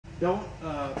Don't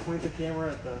point the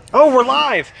camera at the... Oh, we're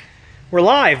live. We're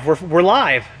live. We're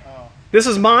live. Oh. This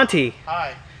is Monty.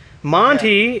 Hi.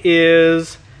 Monty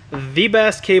is the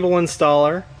best cable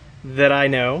installer that I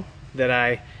know, that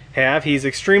I have. He's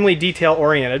extremely detail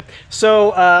oriented.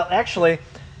 So actually,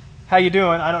 how you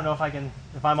doing? I don't know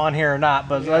if I'm on here or not,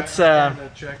 but yeah, let's I'm trying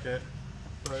to check it,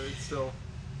 but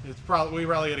it's probably, we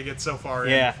probably got to get so far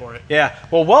in for it. Yeah.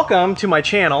 Well, welcome to my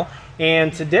channel.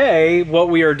 And today, what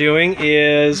we are doing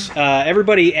is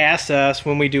everybody asks us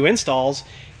when we do installs,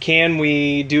 can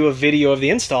we do a video of the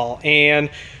install?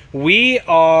 And we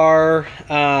are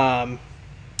on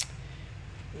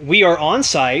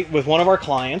site with one of our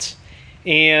clients,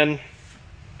 and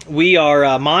we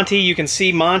are Monty. You can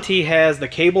see Monty has the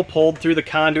cable pulled through the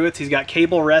conduits. He's got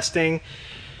cable resting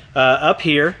up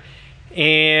here.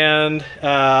 And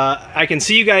I can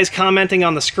see you guys commenting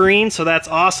on the screen, so that's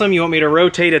awesome. You want me to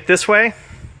rotate it this way?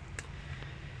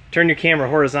 Turn your camera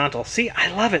horizontal. See,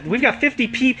 I love it. We've got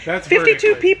 52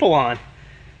 vertically. people on.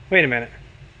 Wait a minute.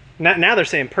 Now they're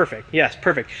saying perfect. Yes,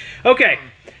 perfect. Okay,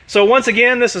 so once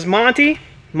again, this is Monty.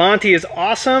 Monty is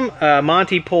awesome.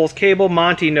 Monty pulls cable.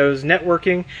 Monty knows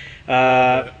networking.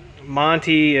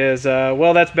 Monty is,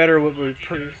 well, that's better.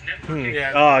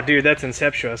 Yeah. Oh, dude, that's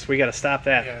incestuous. We got to stop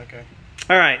that. Yeah, okay.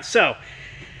 All right, so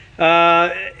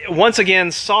once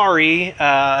again, sorry,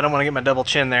 I don't want to get my double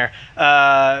chin there.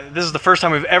 This is the first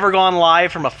time we've ever gone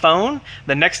live from a phone.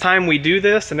 The next time we do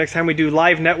this, the next time we do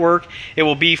live network, it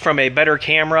will be from a better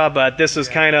camera, but this is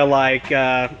kind of like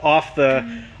off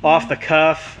the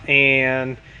cuff,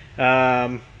 and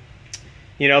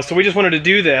you know, so we just wanted to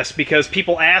do this because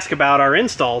people ask about our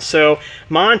installs. So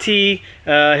Monty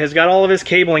has got all of his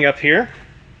cabling up here.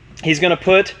 He's going to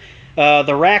put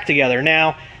the rack together.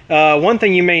 Now, one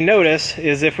thing you may notice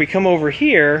is if we come over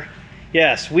here,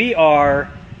 yes, we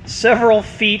are several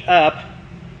feet up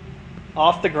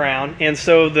off the ground, and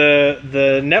so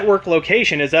the network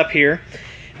location is up here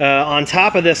on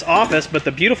top of this office, but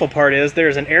the beautiful part is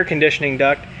there's an air conditioning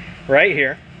duct right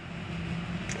here.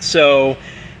 So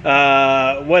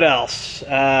what else?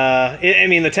 I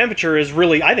mean, the temperature is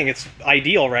really, I think it's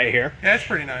ideal right here. Yeah, it's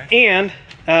pretty nice. And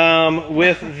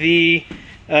with the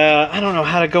I don't know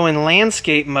how to go in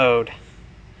landscape mode.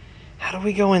 How do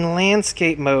we go in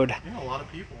landscape mode? Yeah, a lot of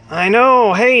people. I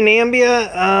know. Hey,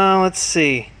 Nambia. Let's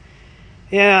see.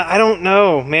 Yeah, I don't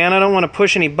know, man. I don't want to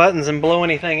push any buttons and blow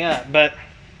anything up. But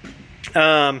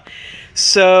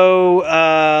so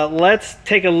let's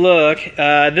take a look.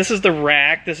 This is the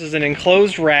rack. This is an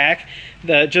enclosed rack.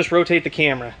 Just rotate the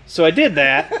camera. So I did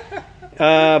that.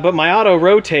 But my auto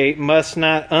rotate must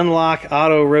not unlock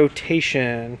auto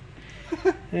rotation.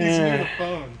 These new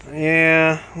phones.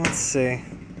 Yeah, let's see.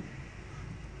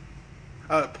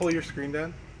 Pull your screen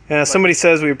down. Yeah, somebody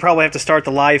says we would probably have to start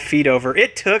the live feed over.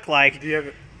 It took like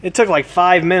it took like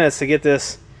 5 minutes to get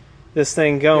this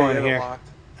thing going here. Locked.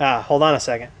 Hold on a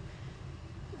second.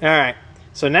 All right.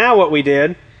 So now what we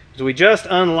did is we just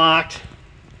unlocked.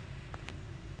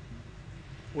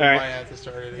 We might have to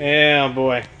start it again. Yeah,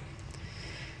 boy.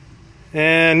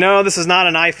 And no, this is not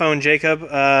an iPhone, Jacob.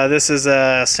 This is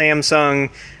a Samsung,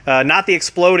 not the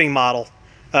exploding model.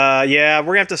 Yeah, we're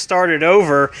going to have to start it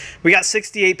over. We got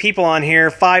 68 people on here,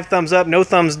 5 thumbs up, no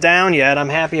thumbs down yet. I'm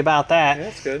happy about that. Yeah,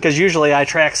 that's good. Because usually I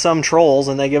track some trolls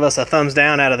and they give us a thumbs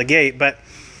down out of the gate. But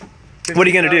what are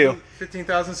you going to do?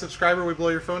 15,000 subscriber, we blow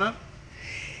your phone up?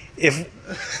 If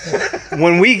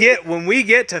when we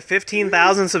get to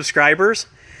 15,000 subscribers,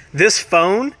 this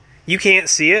phone, you can't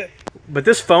see it, but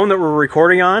this phone that we're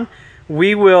recording on,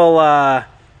 we will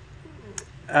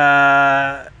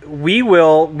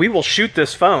shoot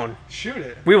this phone. Shoot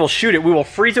it. We will shoot it. We will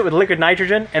freeze it with liquid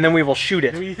nitrogen, and then we will shoot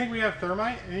it. Do you think we have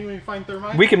thermite? Anybody find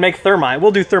thermite? We can make thermite.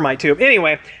 We'll do thermite too.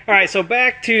 Anyway, all right. So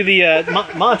back to the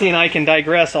Monty and I can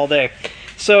digress all day.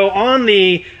 So on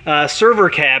the server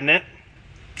cabinet,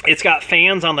 it's got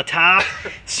fans on the top.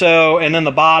 So and then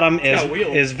the bottom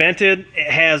is vented.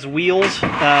 It has wheels.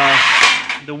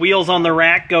 The wheels on the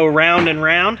rack go round and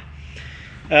round.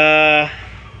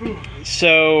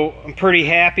 So I'm pretty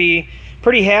happy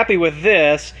with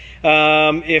this.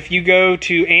 If you go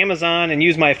to Amazon and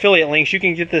use my affiliate links, you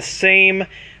can get this same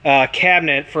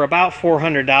cabinet for about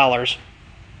 $400.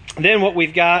 Then what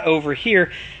we've got over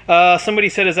here, somebody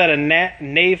said, is that a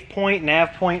nav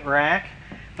point rack?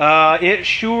 It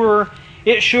sure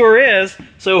is.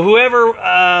 So whoever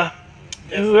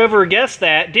guessed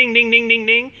that, ding ding ding ding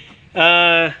ding,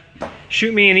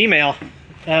 shoot me an email.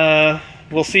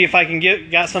 We'll see if I can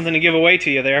got something to give away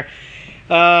to you there.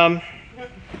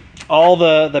 All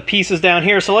the pieces down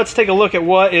here. So let's take a look at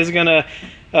what is going to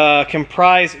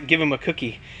comprise. Give him a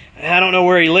cookie. I don't know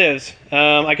where he lives.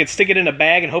 I could stick it in a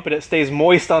bag and hope it stays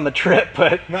moist on the trip,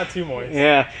 but not too moist.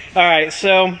 Yeah. All right.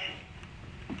 So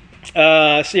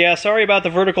yeah, sorry about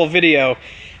the vertical video.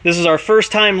 This is our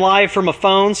first time live from a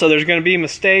phone, so there's going to be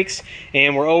mistakes,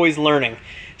 and we're always learning.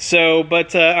 So,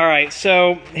 but all right.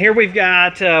 So here we've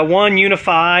got one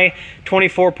UniFi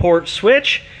 24-port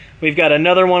switch. We've got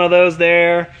another one of those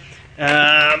there.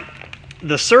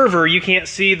 The server, you can't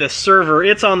see the server.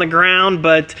 It's on the ground,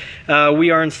 but we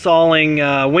are installing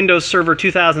Windows Server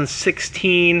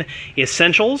 2016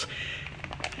 Essentials.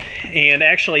 And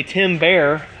actually Tim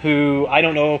Bear, who I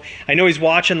don't know, I know he's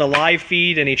watching the live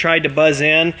feed and he tried to buzz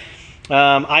in.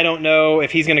 I don't know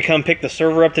if he's going to come pick the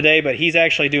server up today, but he's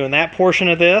actually doing that portion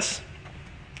of this.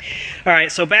 All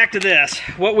right, so back to this.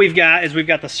 What we've got is we've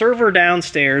got the server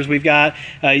downstairs. We've got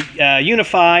a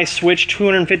UniFi switch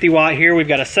 250 watt here. We've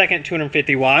got a second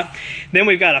 250 watt. Then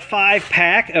we've got a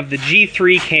 5-pack of the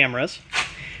G3 cameras,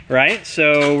 right?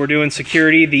 So we're doing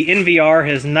security. The NVR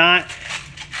has not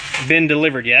been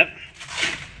delivered yet.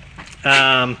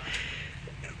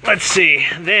 Let's see.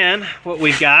 Then what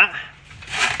we've got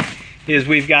is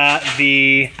we've got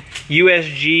the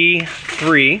USG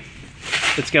 3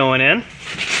 that's going in.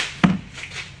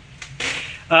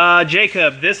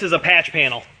 Jacob, this is a patch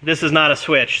panel. This is not a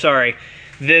switch, sorry.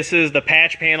 This is the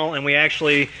patch panel, and we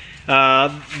actually,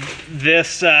 hey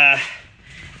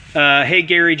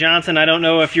Gary Johnson, I don't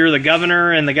know if you're the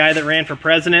governor and the guy that ran for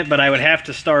president, but I would have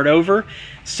to start over.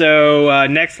 So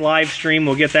next live stream,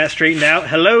 we'll get that straightened out.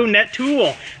 Hello,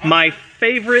 NetTool, my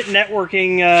favorite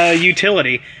networking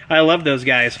utility. I love those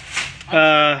guys.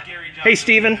 Hey,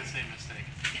 Steven.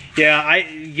 Yeah,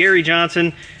 Gary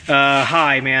Johnson.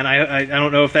 Hi, man. I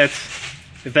don't know if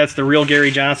that's the real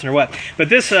Gary Johnson or what. But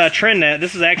this TrendNet,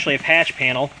 this is actually a patch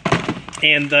panel,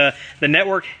 and the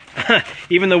network,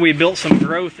 even though we built some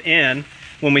growth in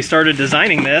when we started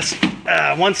designing this,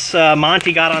 once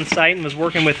Monty got on site and was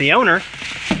working with the owner,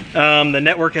 the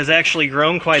network has actually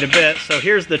grown quite a bit. So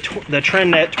here's the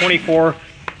TrendNet 24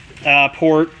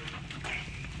 port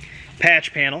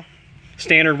patch panel,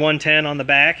 standard 110 on the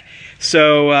back.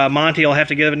 So Monty will have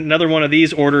to get another one of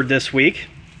these ordered this week.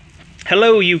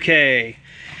 Hello, UK.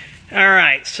 All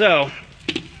right, so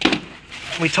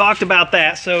we talked about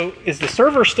that. So is the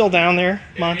server still down there,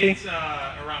 Monty? It's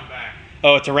around back.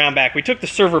 Oh, it's around back. We took the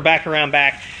server back around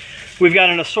back. We've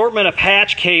got an assortment of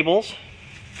patch cables.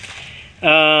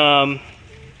 Let's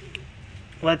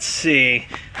see.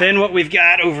 Then what we've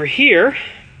got over here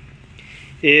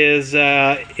is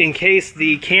in case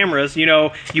the cameras, you know,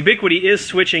 Ubiquiti is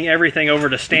switching everything over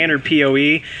to standard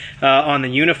PoE on the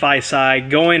UniFi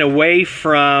side, going away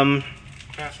from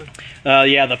Passive.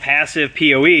 Yeah, the passive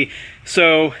PoE.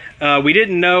 So we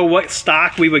didn't know what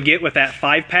stock we would get with that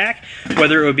 5-pack,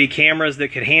 whether it would be cameras that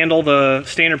could handle the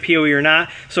standard PoE or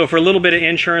not. So for a little bit of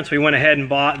insurance, we went ahead and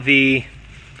bought the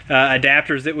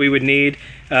adapters that we would need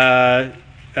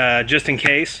just in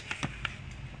case.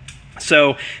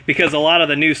 So, because a lot of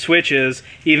the new switches,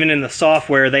 even in the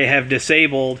software, they have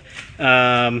disabled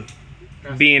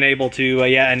being able to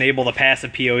enable the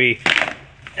passive PoE.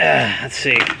 Let's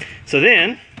see. So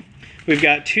then, we've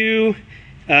got two,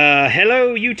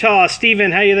 hello Utah,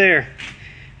 Steven, how you there?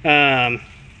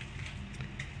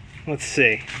 Let's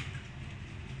see.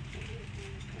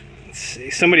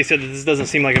 Somebody said that this doesn't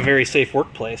seem like a very safe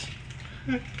workplace.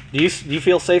 Do you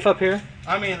feel safe up here?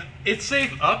 I mean, it's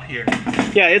safe up here.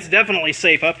 Yeah, it's definitely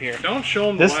safe up here. Don't show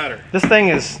them the ladder. This thing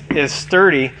is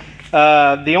sturdy.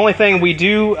 The only thing we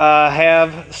do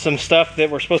have some stuff that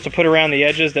we're supposed to put around the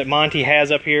edges that Monty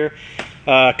has up here,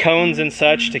 cones and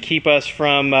such to keep us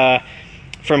from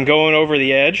going over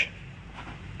the edge.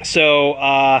 So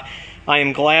I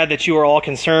am glad that you are all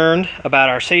concerned about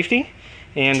our safety,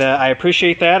 and I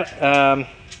appreciate that.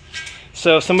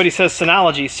 So somebody says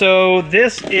Synology. So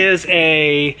this is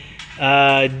a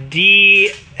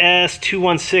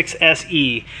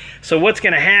DS216SE. So what's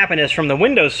going to happen is from the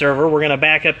Windows server, we're going to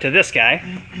back up to this guy.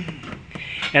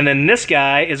 And then this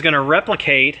guy is going to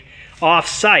replicate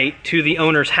off-site to the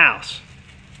owner's house.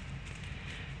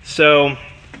 So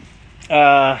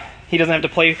he doesn't have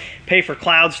to pay for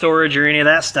cloud storage or any of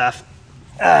that stuff.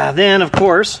 Then, of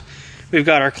course, we've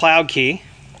got our cloud key.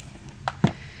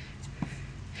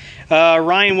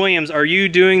 Ryan Williams, are you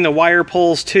doing the wire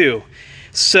pulls too?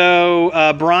 So,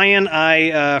 Brian,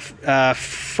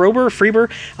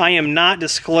 Frober, I am not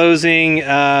disclosing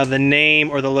the name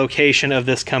or the location of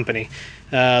this company.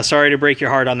 Sorry to break your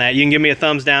heart on that. You can give me a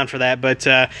thumbs down for that, but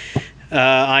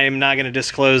I am not going to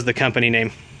disclose the company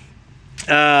name.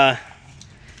 And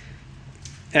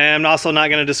I'm also not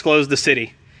going to disclose the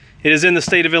city. It is in the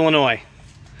state of Illinois.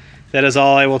 That is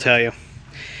all I will tell you.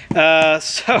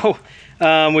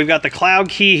 We've got the cloud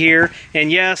key here,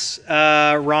 and yes,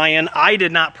 Ryan, I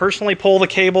did not personally pull the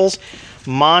cables.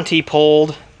 Monty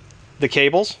pulled the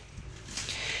cables,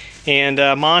 and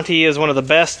Monty is one of the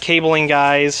best cabling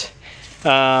guys.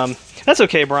 That's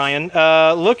okay, Brian.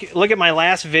 Look at my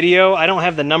last video. I don't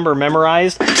have the number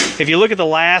memorized. If you look at the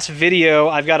last video,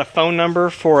 I've got a phone number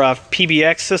for a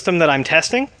PBX system that I'm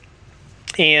testing,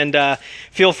 and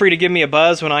feel free to give me a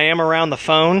buzz when I am around the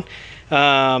phone.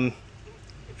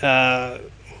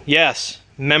 Yes,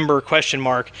 member question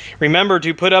mark. Remember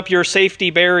to put up your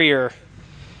safety barrier.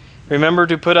 Remember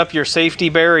to put up your safety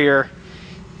barrier.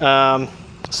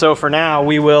 So for now,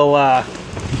 we'll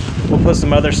put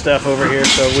some other stuff over here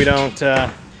so we don't,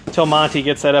 till Monty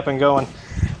gets that up and going.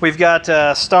 We've got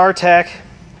StarTech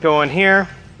going here.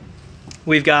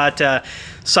 We've got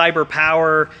Cyber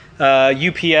Power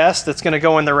UPS that's going to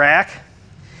go in the rack.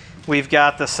 We've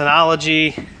got the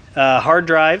Synology hard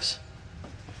drives,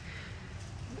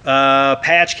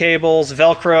 patch cables,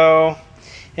 Velcro,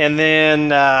 and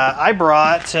then I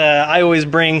brought, I always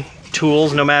bring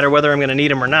tools no matter whether I'm going to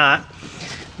need them or not.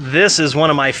 This is one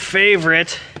of my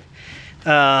favorite.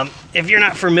 If you're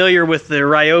not familiar with the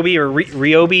Ryobi or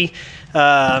Ryobi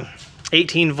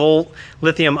 18-volt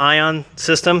lithium-ion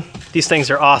system, these things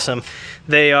are awesome.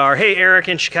 They are, hey Eric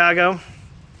in Chicago,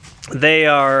 they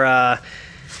are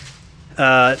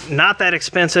not that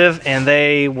expensive, and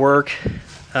they work,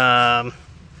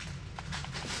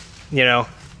 you know,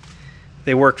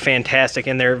 they work fantastic,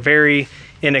 and they're very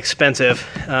inexpensive.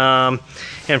 And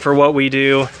for what we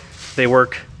do, they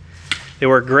work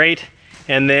great.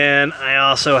 And then I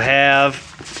also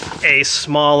have a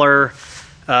smaller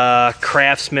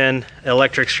Craftsman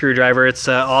electric screwdriver. It's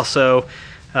also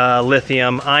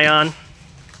lithium ion.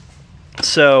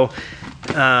 So,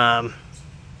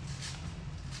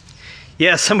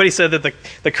 yeah, somebody said that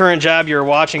the current job you're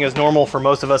watching is normal for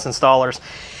most of us installers.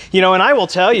 You know, and I will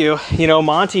tell you, you know,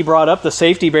 Monty brought up the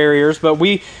safety barriers, but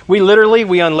we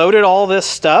literally unloaded all this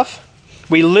stuff.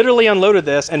 We literally unloaded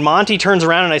this, and Monty turns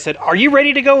around and I said, "Are you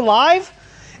ready to go live?"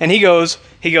 And he goes,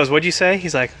 "What'd you say?"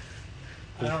 He's like,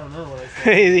 I don't remember what I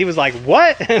said. he was like,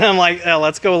 "What?" And I'm like, "Oh,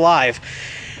 let's go live."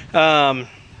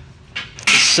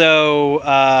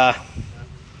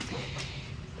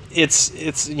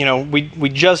 It's you know, we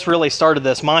just really started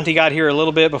this. Monty got here a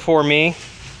little bit before me,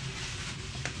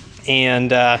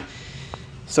 and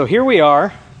so here we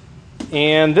are.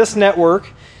 And this network,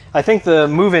 I think the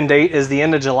move-in date is the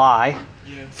end of July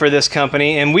for this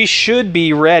company, and we should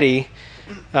be ready.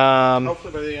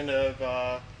 Hopefully by the end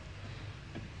of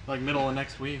like middle of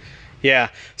next week. Yeah.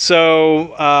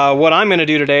 So what I'm going to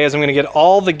do today is I'm going to get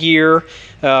all the gear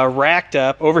racked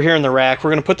up over here in the rack.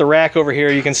 We're going to put the rack over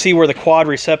here. You can see where the quad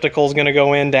receptacle is going to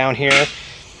go in down here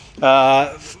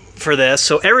for this.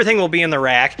 So everything will be in the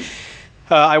rack.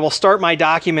 I will start my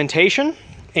documentation,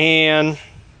 and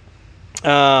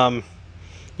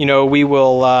you know, we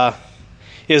will.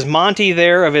 Is Monty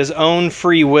there of his own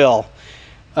free will?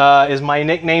 Is my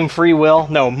nickname Free Will?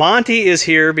 No, Monty is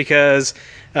here because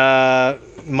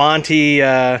Monty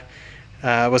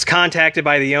was contacted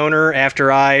by the owner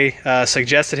after I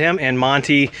suggested him, and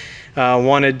Monty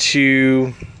wanted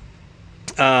to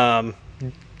do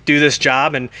this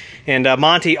job, and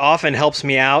Monty often helps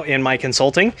me out in my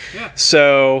consulting. Yeah.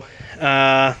 So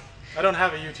I don't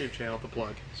have a YouTube channel to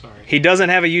plug. Sorry. He doesn't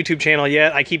have a YouTube channel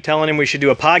yet. I keep telling him we should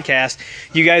do a podcast.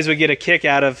 You guys would get a kick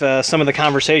out of some of the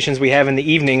conversations we have in the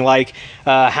evening, like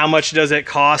how much does it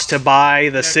cost to buy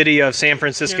the city of San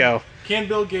Francisco? Can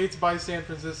Bill Gates buy San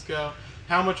Francisco?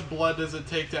 How much blood does it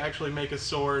take to actually make a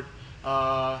sword?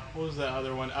 What was that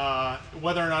other one?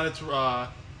 Whether or not it's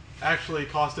actually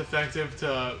cost effective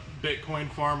to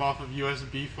Bitcoin farm off of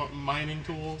USB mining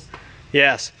tools?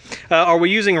 Yes. Are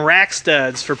we using rack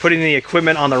studs for putting the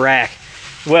equipment on the rack?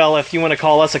 Well, if you want to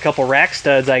call us a couple rack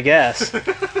studs, I guess.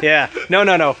 Yeah.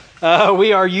 No.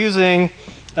 We are using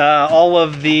all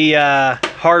of the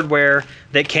hardware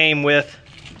that came with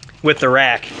the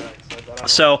rack.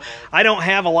 So I don't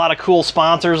have a lot of cool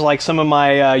sponsors like some of my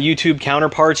YouTube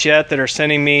counterparts yet that are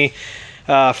sending me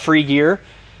free gear.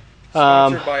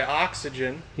 Sponsored by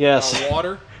oxygen. Yes.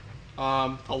 Water.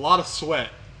 A lot of sweat.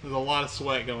 There's a lot of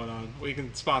sweat going on. We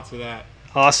can sponsor that.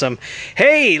 Awesome.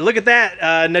 Hey, look at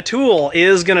that. Natul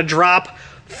is going to drop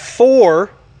 4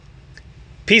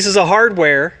 pieces of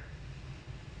hardware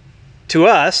to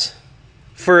us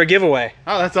for a giveaway.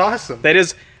 Oh, that's awesome. That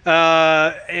is,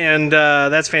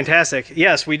 that's fantastic.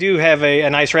 Yes, we do have a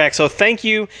nice rack. So thank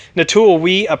you, Natul.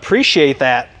 We appreciate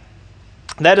that.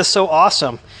 That is so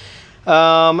awesome.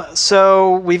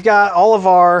 So we've got all of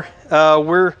our,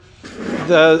 the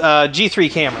G3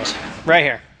 cameras right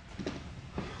here.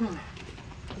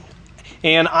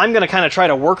 And I'm going to kind of try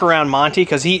to work around Monty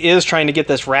because he is trying to get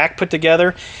this rack put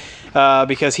together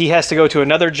because he has to go to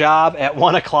another job at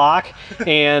 1 o'clock,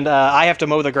 and I have to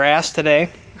mow the grass today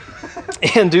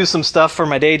and do some stuff for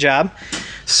my day job.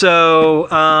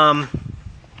 So,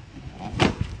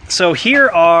 so here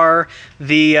are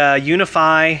the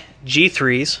Unify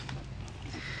G3s.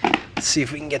 Let's see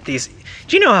if we can get these.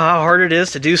 Do you know how hard it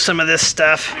is to do some of this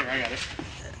stuff? Here, I got it.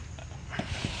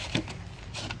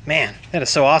 Man, that is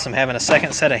so awesome having a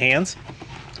second set of hands.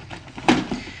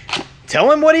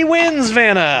 Tell him what he wins,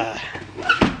 Vanna.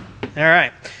 All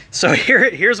right, so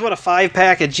here's what a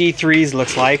 5-pack of G3s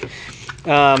looks like.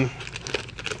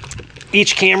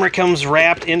 Each camera comes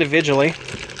wrapped individually.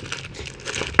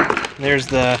 There's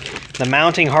the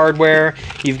mounting hardware.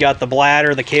 You've got the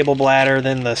bladder, the cable bladder,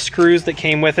 then the screws that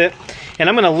came with it. And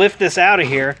I'm going to lift this out of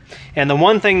here. And the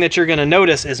one thing that you're going to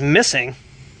notice is missing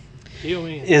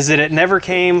is that it never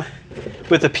came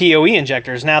with the PoE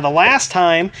injectors. Now, the last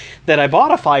time that I bought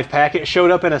a 5-pack, it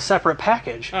showed up in a separate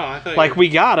package. Oh, I thought like we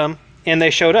got them and they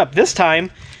showed up. This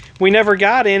time, we never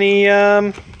got any.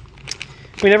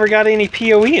 We never got any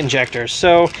PoE injectors.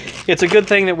 So it's a good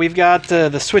thing that we've got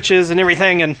the switches and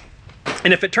everything. And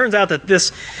if it turns out that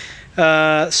this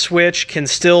switch can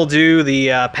still do the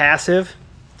passive,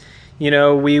 you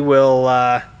know, we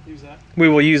will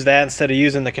use that instead of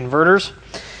using the converters.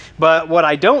 But what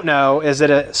I don't know is that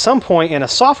at some point in a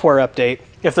software update,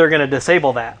 if they're going to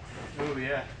disable that. Oh,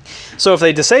 yeah. So if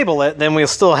they disable it, then we'll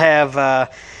still have the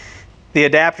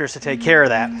adapters to take care of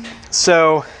that.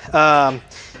 So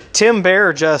Tim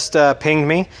Bear just pinged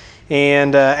me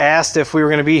and asked if we were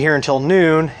going to be here until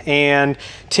noon. And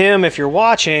Tim, if you're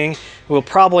watching, we'll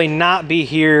probably not be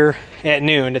here at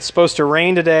noon. It's supposed to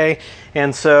rain today,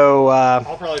 and so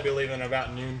I'll probably be leaving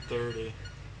about noon 30.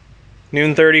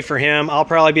 Noon 30 for him. I'll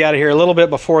probably be out of here a little bit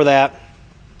before that.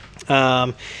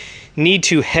 Need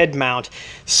to head mount.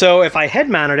 So if I head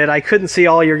mounted it, I couldn't see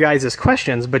all your guys'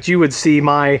 questions, but you would see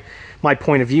my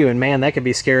point of view. And man, that could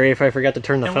be scary if I forgot to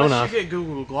turn the phone off. Unless you get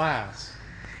Google Glass.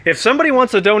 If somebody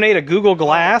wants to donate a Google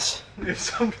Glass,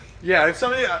 If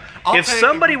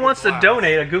somebody wants to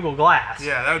donate a Google Glass,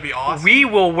 yeah, that would be awesome. we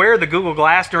will wear the Google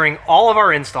Glass during all of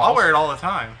our installs. I'll wear it all the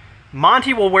time.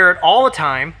 Monty will wear it all the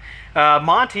time.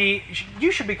 Monty,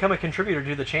 you should become a contributor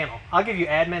to the channel. I'll give you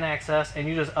admin access, and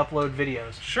you just upload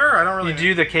videos. Sure, I don't really. You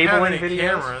do the cabling have any videos?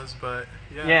 cameras, but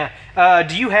yeah. Yeah.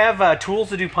 Do you have tools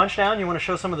to do punch down? You want to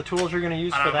show some of the tools you're going to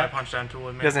use I for don't have that? my punch down tool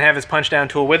with me. Doesn't have his punch down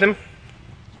tool with him.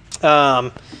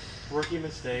 Rookie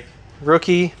mistake.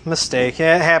 Rookie mistake.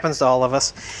 Yeah, it happens to all of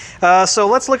us. So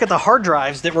let's look at the hard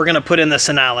drives that we're going to put in the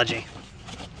Synology.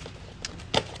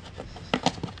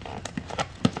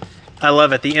 I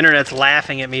love it. The internet's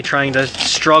laughing at me trying to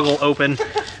struggle open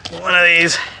one of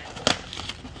these.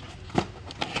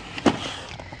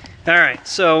 All right,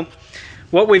 so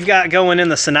what we've got going in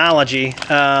the Synology,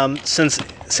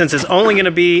 since it's only going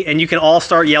to be, and you can all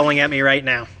start yelling at me right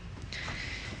now.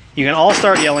 You can all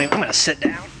start yelling. I'm going to sit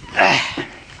down.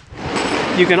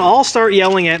 You can all start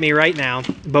yelling at me right now,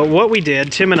 but what we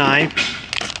did, Tim and I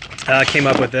came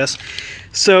up with this.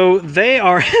 So they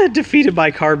are defeated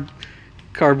by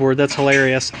cardboard. That's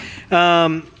hilarious.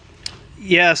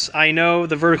 Yes, I know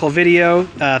the vertical video.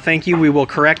 Thank you. We will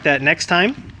correct that next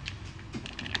time.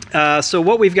 So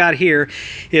what we've got here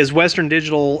is Western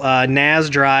Digital NAS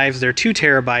drives. They're 2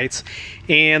 terabytes.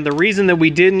 And the reason that we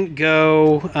didn't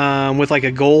go with like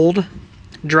a gold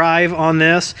drive on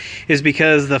this is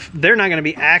because they're not going to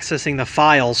be accessing the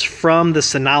files from the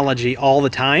Synology all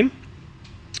the time.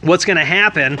 What's going to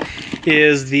happen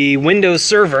is the Windows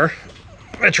Server,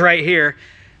 it's right here.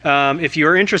 If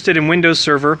you're interested in Windows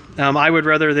Server, I would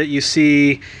rather that you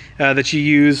see that you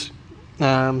use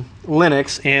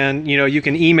Linux, and you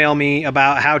can email me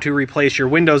about how to replace your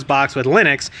Windows box with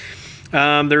Linux.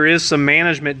 There is some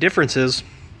management differences,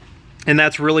 and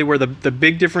that's really where the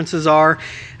big differences are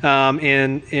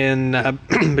in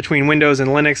between Windows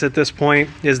and Linux at this point,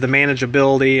 is the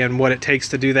manageability and what it takes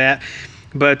to do that.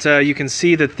 But you can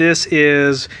see that this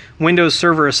is Windows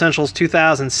Server Essentials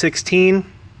 2016.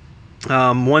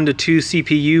 1 to 2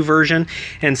 CPU version,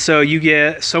 and so you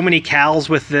get so many cals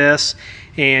with this,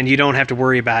 and you don't have to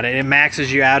worry about it. It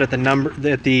maxes you out at the number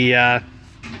at the I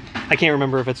can't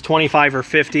remember if it's 25 or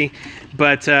 50,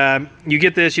 but you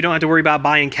get this. You don't have to worry about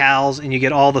buying cals, and you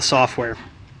get all the software.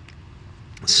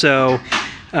 So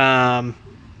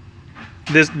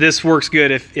this works good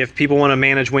if people want to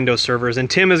manage Windows servers. And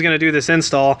Tim is going to do this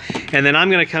install, and then I'm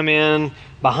going to come in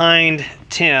behind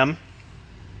Tim.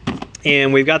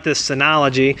 And we've got this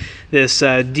Synology, this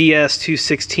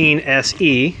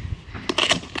DS216SE.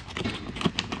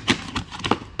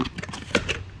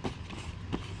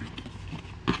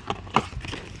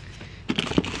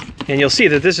 And you'll see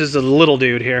that this is a little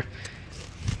dude here.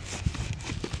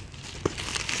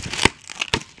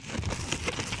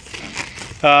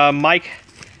 Mike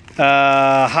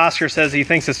Hosker says he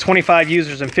thinks it's 25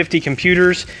 users and 50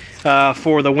 computers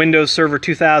for the Windows Server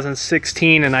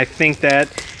 2016, and I think that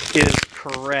is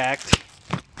correct.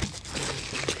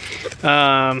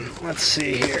 Let's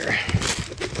see here.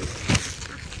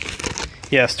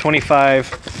 Yes,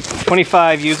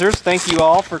 25 users. Thank you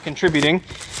all for contributing.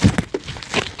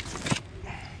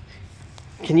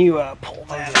 Can you pull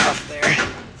that up there?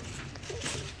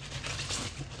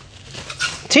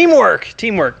 Teamwork.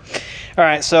 All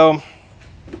right, so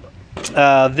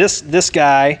this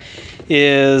guy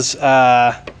is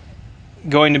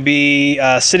going to be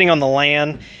sitting on the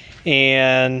LAN,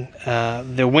 and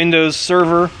the Windows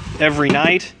server every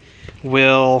night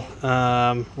will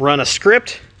run a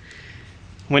script.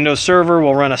 Windows server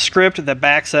will run a script that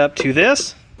backs up to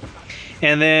this,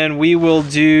 and then we will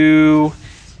do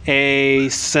a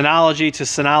Synology to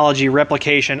Synology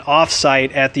replication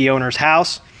offsite at the owner's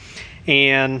house.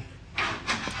 And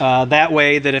that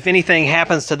way that if anything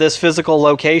happens to this physical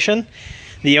location,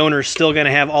 the owner's still going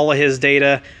to have all of his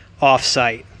data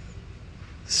off-site.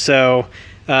 So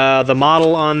the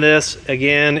model on this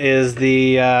again is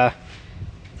the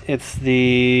it's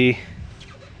the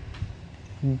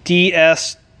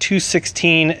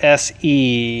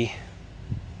DS216SE.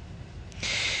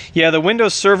 Yeah, the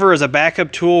Windows Server as a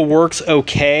backup tool works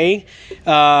okay.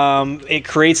 It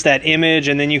creates that image,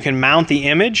 and then you can mount the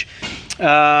image.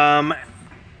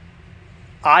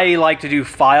 I like to do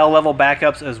file level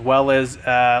backups as well as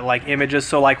like images.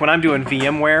 So like when I'm doing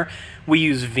VMware, we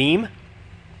use Veeam.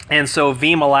 And so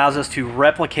Veeam allows us to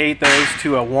replicate those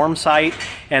to a warm site,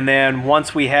 and then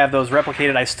once we have those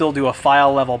replicated, I still do a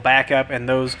file level backup, and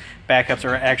those backups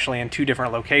are actually in 2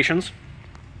 different locations.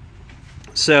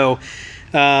 So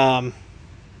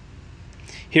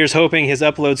here's hoping his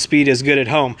upload speed is good at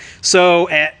home. So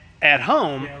at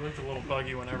home... Yeah, it looked a little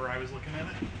buggy whenever I was looking at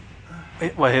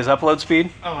it. What, his upload speed?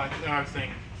 Oh, I was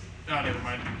thinking... Oh, never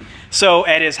mind. So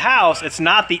at his house, it's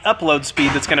not the upload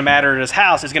speed that's going to matter at his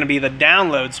house. It's going to be the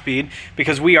download speed,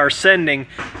 because we are sending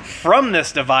from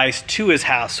this device to his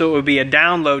house. So it would be a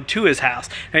download to his house.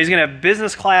 Now he's going to have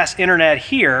business class internet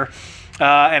here,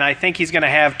 and I think he's going to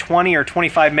have 20 or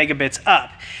 25 megabits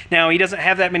up. Now he doesn't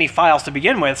have that many files to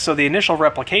begin with, so the initial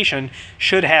replication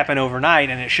should happen overnight,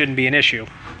 and it shouldn't be an issue.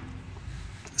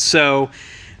 So...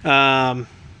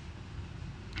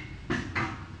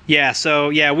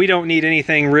 yeah, we don't need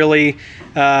anything really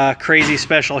crazy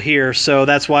special here, so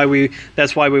that's why we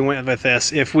went with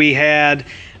this. If we had,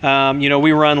 you know,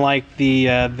 we run like the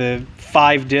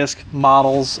 5-disc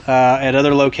models at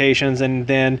other locations, and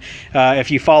then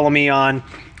if you follow me on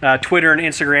Twitter and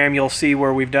Instagram, you'll see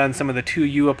where we've done some of the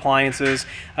 2U appliances,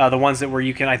 the ones that where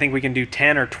you can, I think we can do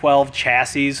 10 or 12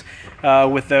 chassis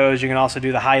with those. You can also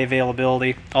do the high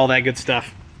availability, all that good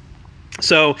stuff.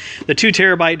 So the 2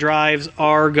 terabyte drives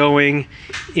are going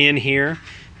in here.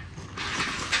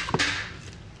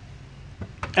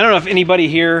 I don't know if anybody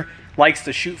here likes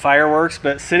to shoot fireworks,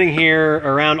 but sitting here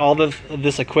around all of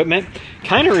this equipment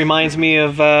kind of reminds me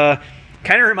of going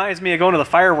to the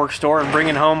fireworks store and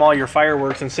bringing home all your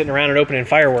fireworks and sitting around and opening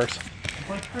fireworks.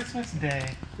 Like Christmas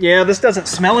Day. Yeah, this doesn't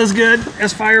smell as good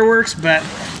as fireworks, but...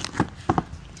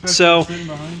 So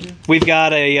we've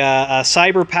got a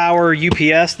Cyber Power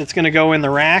UPS that's going to go in the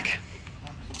rack.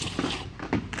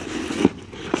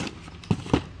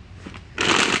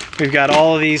 We've got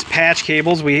all of these patch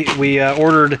cables. We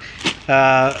ordered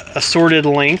assorted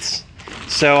lengths.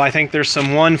 So I think there's some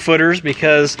 1-footers,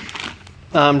 because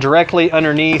directly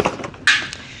underneath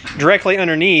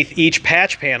each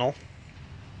patch panel,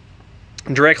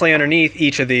 directly underneath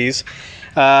each of these,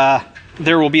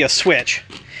 there will be a switch.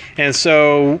 And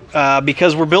so,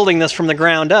 because we're building this from the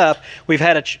ground up, we've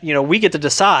had we get to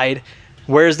decide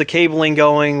where's the cabling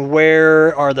going,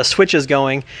 where are the switches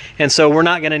going, and so we're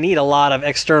not going to need a lot of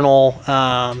external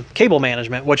cable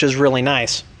management, which is really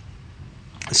nice.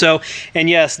 So, and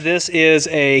yes, this is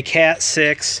a Cat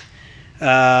 6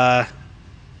 patch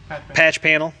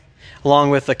panel, along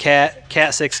with the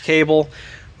Cat 6 cable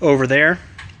over there.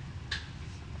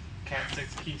 Cat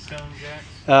 6 Keystone jacks.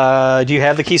 Do you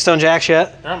have the Keystone jacks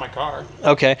yet? They're on my car.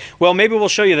 Okay. Well, maybe we'll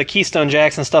show you the Keystone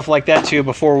jacks and stuff like that too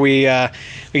before we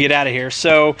get out of here.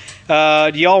 So,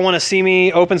 do y'all want to see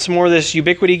me open some more of this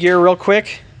Ubiquiti gear real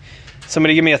quick?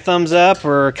 Somebody give me a thumbs up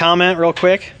or a comment real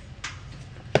quick.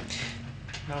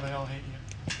 No, they all hate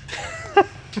you.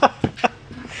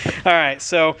 All right.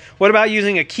 So, what about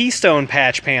using a Keystone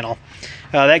patch panel?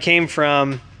 That came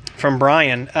from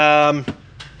Brian.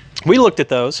 We looked at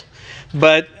those.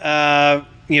 But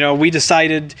you know, we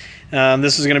decided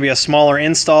this is going to be a smaller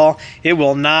install. It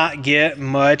will not get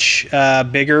much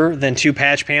bigger than 2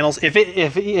 patch panels.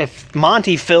 If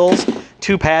Monty fills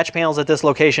 2 patch panels at this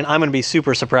location, I'm going to be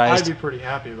super surprised. I'd be pretty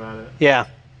happy about it. Yeah.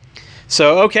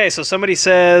 So, okay, so somebody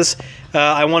says,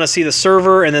 I want to see the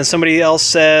server, and then somebody else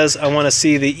says, I want to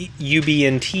see the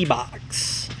UBNT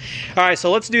box. All right, so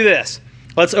let's do this.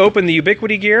 Let's open the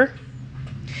Ubiquiti gear,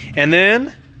 and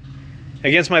then,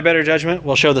 against my better judgment,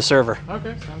 we'll show the server.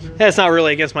 Okay, sounds good. It's not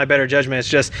really against my better judgment. It's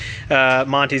just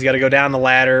Monty's got to go down the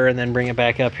ladder and then bring it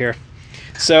back up here.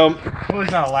 So, Well,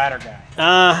 he's not a ladder guy.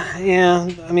 yeah,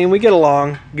 I mean, we get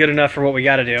along good enough for what we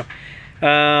got to do.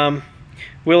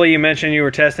 Willie, you mentioned you were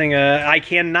testing. I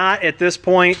cannot at this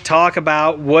point talk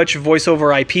about which voice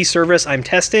over IP service I'm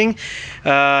testing.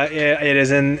 It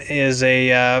is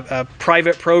a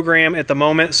private program at the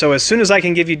moment, so as soon as I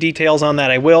can give you details on that,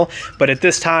 I will. But at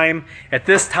this time,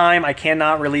 I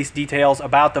cannot release details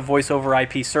about the voice over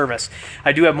IP service.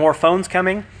 I do have more phones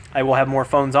coming. I will have more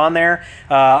phones on there.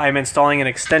 I'm installing an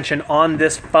extension on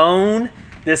this phone.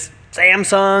 This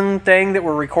Samsung thing that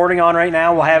we're recording on right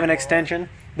now will have an extension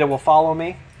that will follow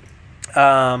me.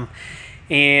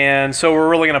 And so we're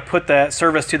really going to put that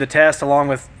service to the test along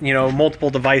with, you know, multiple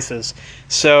devices.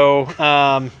 So,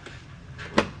 all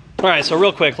right, so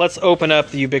real quick, let's open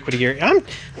up the Ubiquiti gear. Let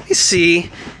me see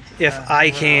if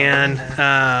I can,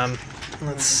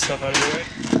 let's,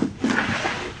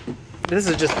 this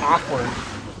is just awkward.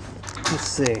 Let's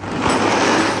see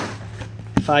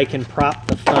if I can prop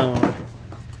the phone.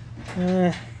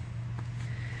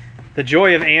 The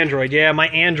joy of Android. Yeah, my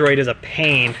Android is a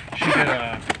pain. You should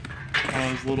get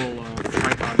those little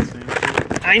tripod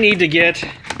things. I need to get,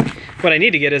 what I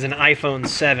need to get is an iPhone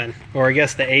 7, or I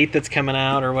guess the 8 that's coming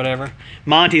out or whatever.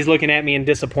 Monty's looking at me in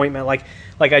disappointment, like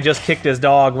I just kicked his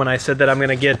dog when I said that I'm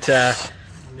gonna get an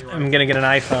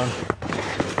iPhone.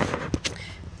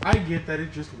 I get that,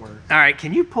 it just works. All right,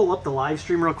 can you pull up the live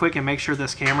stream real quick and make sure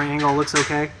this camera angle looks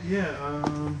okay? Yeah.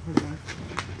 Okay.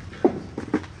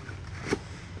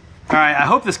 All right, I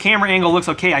hope this camera angle looks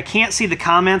okay. I can't see the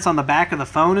comments on the back of the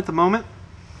phone at the moment.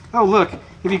 Oh, look,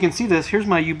 if you can see this, here's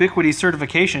my Ubiquiti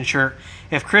certification shirt.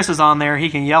 If Chris is on there, he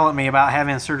can yell at me about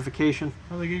having a certification.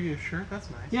 Oh, they give you a shirt? That's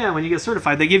nice. Yeah, when you get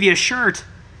certified, they give you a shirt.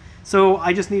 So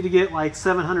I just need to get like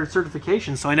 700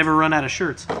 certifications so I never run out of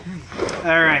shirts. All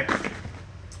right.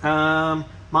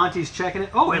 Monty's checking it.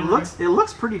 Oh, it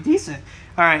looks pretty decent.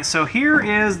 All right, so here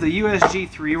is the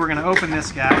USG3. We're going to open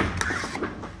this guy.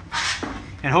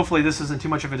 And hopefully this isn't too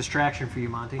much of a distraction for you,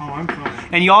 Monty. Oh, I'm fine.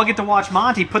 And you all get to watch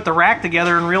Monty put the rack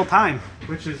together in real time.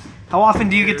 Which is... How often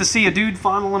do you get to see a dude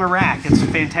fondling a rack? It's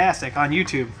fantastic on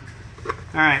YouTube.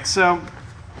 All right, so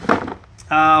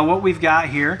what we've got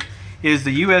here is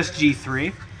the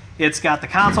USG3. It's got the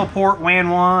console port,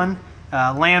 WAN 1,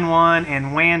 LAN 1,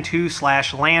 and WAN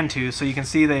 2/LAN 2. So you can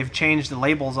see they've changed the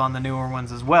labels on the newer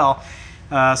ones as well,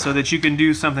 so that you can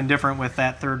do something different with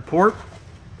that third port.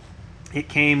 It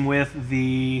came with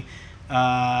the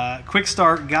quick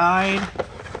start guide,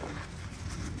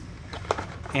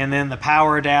 and then the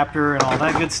power adapter and all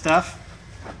that good stuff.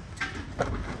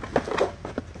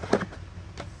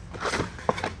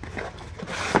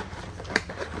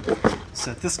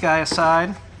 Set this guy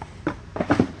aside.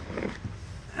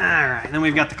 All right, and then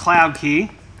we've got the cloud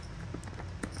key.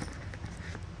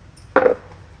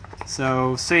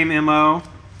 So same MO,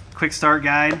 quick start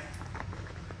guide.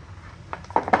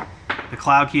 The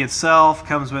cloud key itself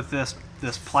comes with this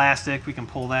plastic. We can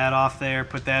pull that off there,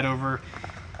 put that over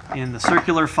in the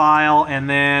circular file, and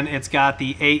then it's got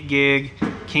the 8 gig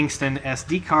Kingston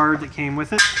SD card that came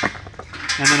with it.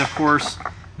 And then of course,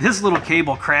 this little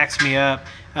cable cracks me up.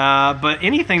 But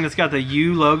anything that's got the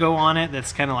U logo on it,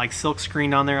 that's kind of like silk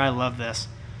screened on there, I love this.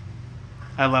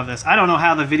 I love this. I don't know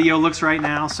how the video looks right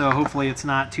now, so hopefully it's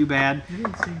not too bad. It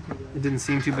didn't seem too bad. It didn't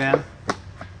seem too bad.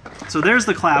 So there's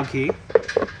the cloud key.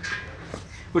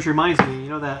 Which reminds me, you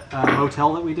know that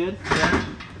motel that we did?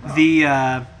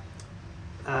 Yeah.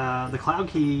 The cloud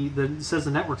key that says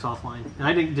the network's offline. And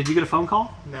I didn't. Did you get a phone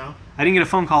call? No. I didn't get a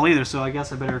phone call either, so I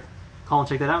guess I better call and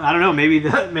check that out. I don't know. Maybe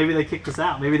they kicked us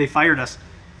out. Maybe they fired us.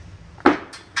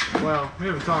 Well, we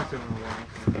haven't talked to him in a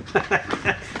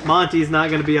while. Monty's not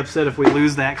going to be upset if we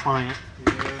lose that client.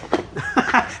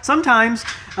 Yeah. Sometimes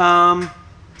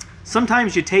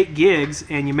you take gigs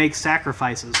and you make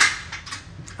sacrifices.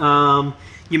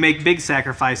 You make big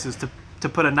sacrifices to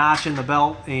put a notch in the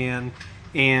belt and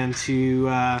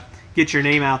to get your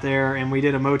name out there. And we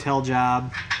did a motel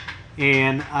job,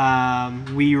 and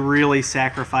we really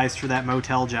sacrificed for that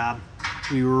motel job.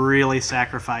 We really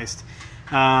sacrificed.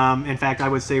 In fact, I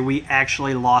would say we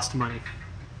actually lost money.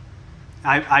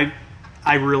 I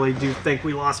I really do think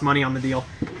we lost money on the deal.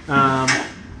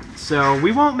 So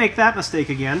we won't make that mistake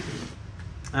again.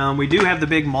 We do have the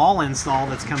big mall install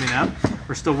that's coming up.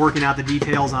 We're still working out the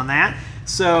details on that.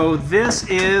 So this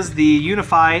is the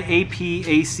UniFi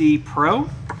uap-ac-pro.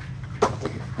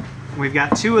 We've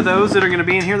got 2 of those that are going to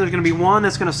be in here. There's going to be one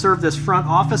that's going to serve this front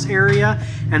office area,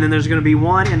 and then there's going to be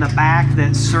one in the back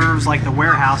that serves like the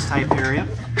warehouse type area.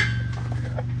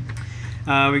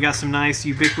 We got some nice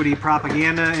Ubiquiti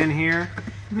propaganda in here,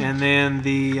 and then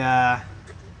the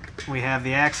we have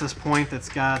the access point that's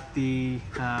got the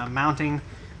mounting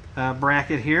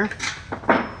bracket here.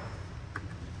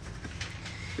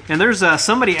 And there's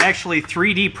somebody actually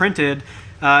 3D printed,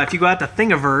 if you go out to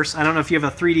Thingiverse, I don't know if you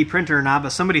have a 3D printer or not, but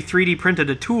somebody 3D printed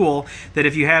a tool that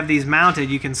if you have these mounted,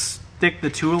 you can stick the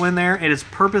tool in there. It was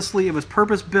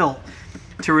purpose built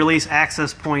to release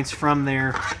access points from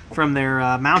their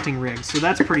mounting rigs. So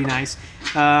that's pretty nice.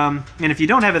 And if you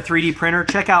don't have a 3D printer,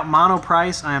 check out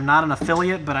Monoprice. I am not an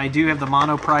affiliate, but I do have the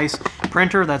Monoprice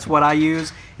printer. That's what I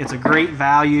use. It's a great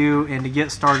value, and to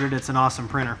get started, it's an awesome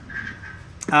printer.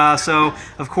 So,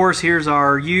 of course, here's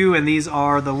our U, and these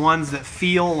are the ones that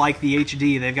feel like the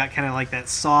HD. They've got kind of like that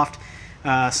soft,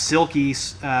 silky,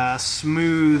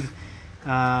 smooth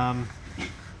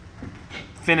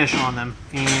finish on them,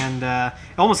 and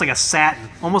almost like a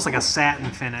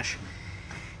satin finish.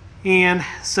 And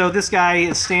so this guy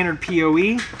is standard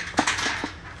PoE,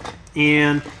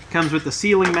 and comes with the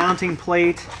ceiling mounting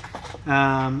plate,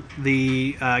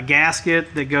 the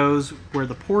gasket that goes where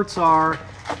the ports are,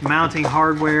 mounting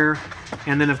hardware,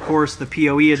 and then of course the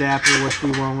PoE adapter, which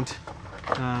we won't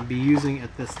be using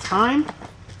at this time.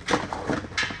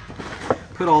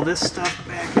 Put all this stuff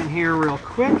back in here real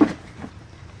quick.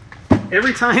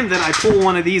 Every time that I pull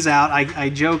one of these out, I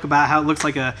joke about how it looks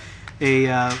like a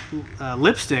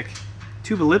lipstick,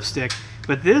 tube of lipstick,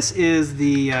 but this is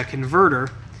the converter,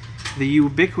 the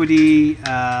Ubiquiti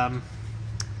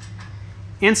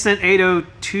Instant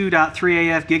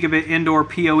 802.3AF gigabit indoor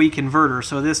PoE converter.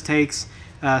 So this takes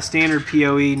standard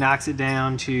PoE, knocks it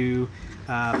down to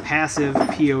passive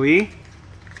PoE.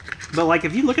 But like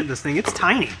if you look at this thing, it's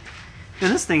tiny,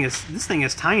 and this thing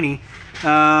is tiny.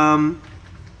 And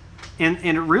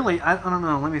it really, I don't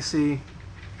know. Let me see.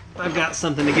 I've got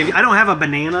something to give you. I don't have a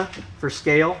banana for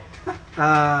scale,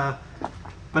 but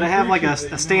I have like a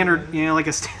standard, like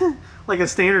a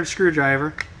standard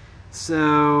screwdriver.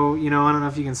 So, I don't know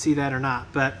if you can see that or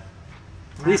not, but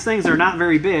these things are not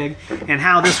very big. And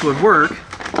how this would work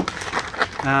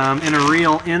in a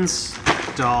real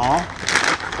install.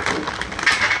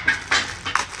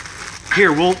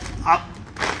 Here, we're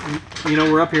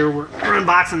up here, we're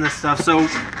unboxing this stuff, so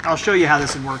I'll show you how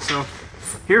this would work. So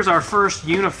here's our first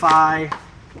UniFi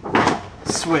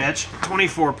switch,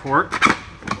 24 port.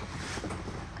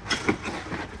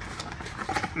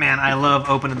 Man, I love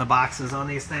opening the boxes on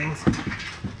these things.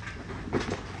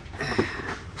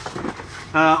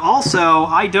 Also,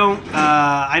 I don't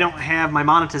have my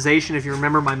monetization. If you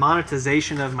remember, my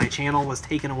monetization of my channel was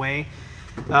taken away.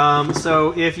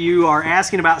 So if you are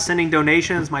asking about sending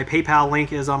donations, my PayPal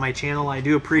link is on my channel. I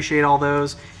do appreciate all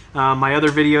those. My other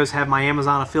videos have my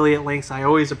Amazon affiliate links. I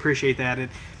always appreciate that.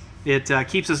 It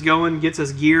keeps us going, gets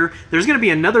us gear. There's going to be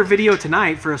another video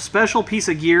tonight for a special piece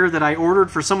of gear that I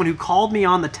ordered for someone who called me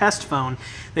on the test phone.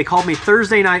 They called me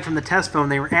Thursday night from the test phone.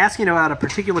 They were asking about a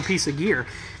particular piece of gear.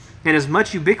 And as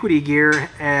much Ubiquiti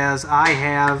gear as I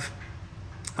have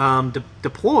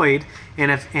deployed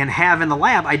and have in the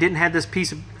lab, I didn't have this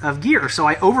piece of gear. So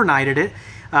I overnighted it,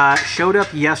 showed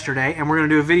up yesterday, and we're going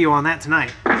to do a video on that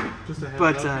tonight. Just a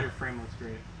heads up, your frame looks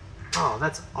great. Oh,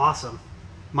 that's awesome.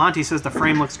 Monty says the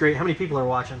frame looks great. How many people are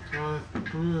watching? I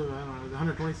don't know,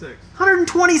 126.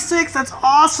 126, that's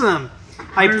awesome.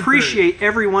 I appreciate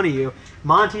every one of you.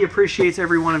 Monty appreciates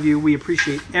every one of you. We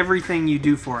appreciate everything you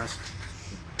do for us.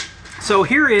 So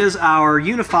here is our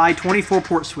UniFi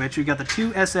 24-port switch. We've got the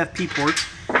 2 SFP ports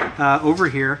over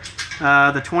here.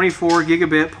 The 24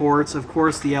 gigabit ports, of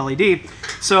course, the LED.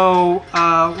 So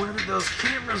where did those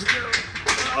cameras go?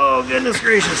 Oh, goodness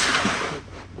gracious.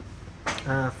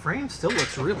 Frame still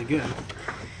looks really good.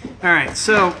 All right,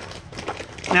 so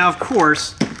now, of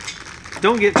course,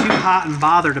 don't get too hot and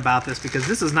bothered about this because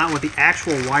this is not what the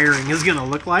actual wiring is going to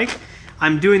look like.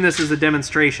 I'm doing this as a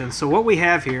demonstration. So what we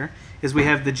have here is we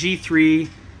have the G3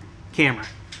 camera.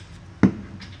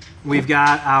 We've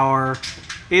got our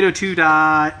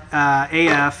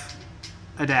 802.AF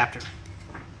adapter.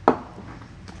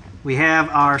 We have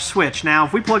our switch. Now,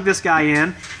 if we plug this guy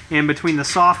in, and between the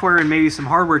software and maybe some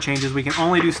hardware changes, we can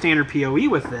only do standard PoE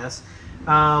with this.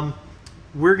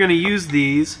 We're going to use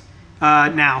these.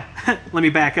 Now, let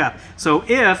me back up. So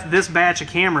if this batch of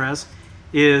cameras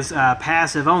is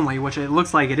passive only, which it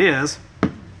looks like it is,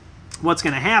 what's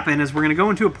going to happen is we're going to go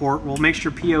into a port. We'll make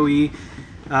sure PoE,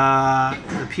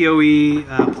 the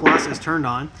PoE plus is turned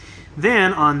on.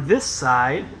 Then on this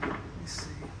side, let's see,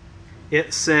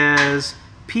 it says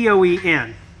PoE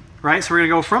in, right? So we're going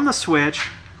to go from the switch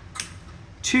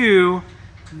to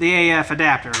the AF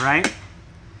adapter, right?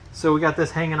 So we got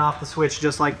this hanging off the switch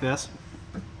just like this.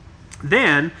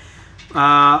 Then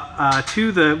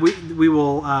we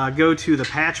will go to the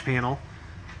patch panel,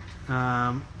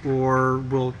 or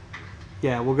we'll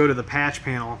go to the patch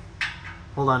panel.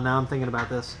 Hold on, now I'm thinking about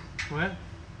this. What?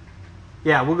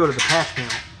 Yeah, we'll go to the patch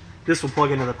panel. This will plug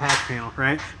into the patch panel,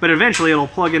 right? But eventually it'll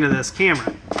plug into this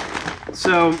camera.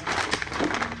 So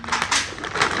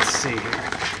let's see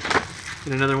here.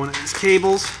 Get another one of these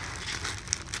cables.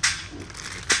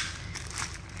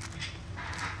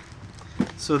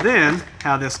 So then,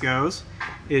 how this goes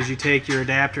is you take your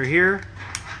adapter here,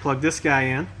 plug this guy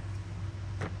in,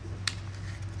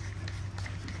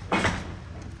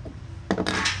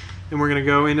 and we're going to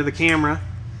go into the camera.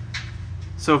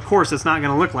 So of course it's not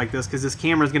going to look like this because this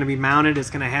camera is going to be mounted. It's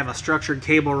going to have a structured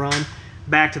cable run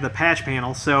back to the patch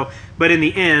panel. So, but in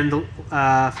the end,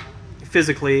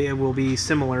 physically it will be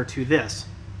similar to this.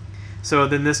 So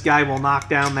then this guy will knock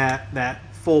down that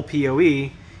full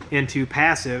PoE into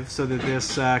passive so that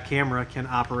this camera can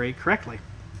operate correctly.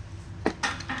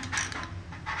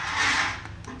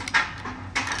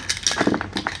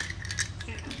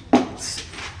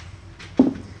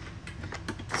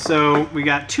 So we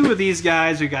got two of these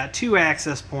guys, we've got two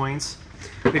access points.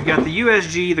 We've got the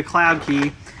USG, the cloud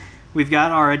key. We've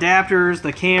got our adapters,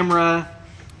 the camera.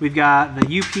 We've got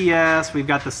the UPS, we've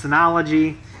got the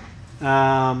Synology.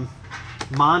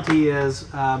 Monty is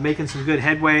making some good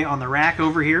headway on the rack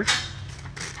over here.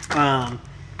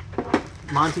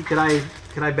 Monty, could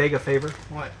I beg a favor?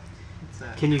 What? What's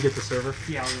that? Can you get the server?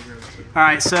 Yeah, I'll go grab the server. All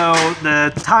right, so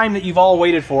the time that you've all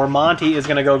waited for, Monty is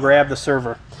going to go grab the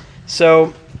server.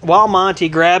 So while Monty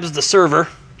grabs the server,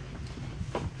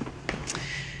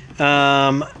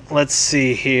 let's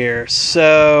see here.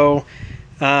 So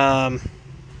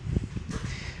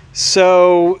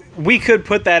we could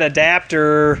put that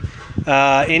adapter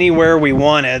anywhere we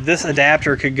wanted. This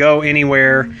adapter could go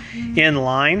anywhere in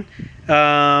line.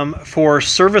 For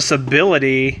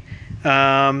serviceability,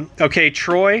 okay,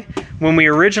 Troy, when we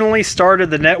originally started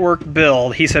the network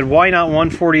build, he said, why not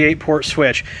 148 port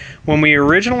switch? When we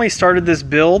originally started this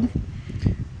build,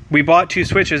 we bought two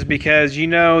switches because you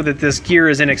know that this gear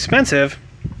is inexpensive,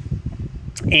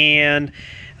 and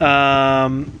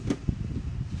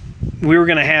we were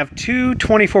going to have two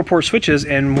 24 port switches,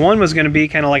 and one was going to be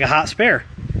kind of like a hot spare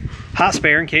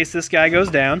in case this guy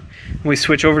goes down and we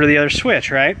switch over to the other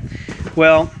switch, right?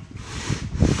 Well,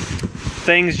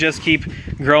 things just keep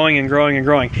growing and growing and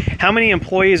growing. How many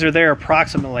employees are there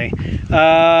approximately?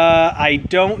 I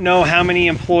don't know how many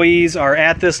employees are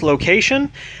at this location,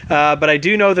 but I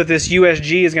do know that this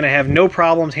USG is going to have no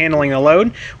problems handling the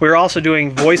load. We're also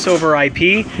doing voice over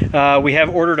IP. We have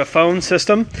ordered a phone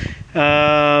system,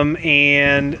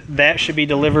 and that should be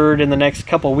delivered in the next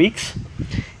couple weeks.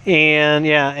 And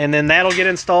yeah, and then that'll get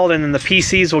installed, and then the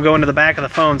PCs will go into the back of the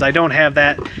phones. I don't have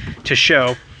that to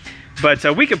show.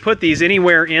 But we could put these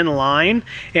anywhere in line,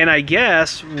 and I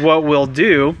guess what we'll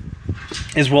do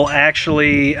is we'll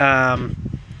actually, oh,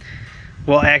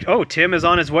 Tim is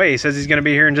on his way. He says he's going to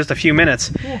be here in just a few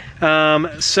minutes.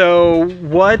 Yeah. So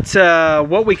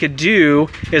what we could do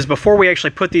is, before we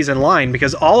actually put these in line,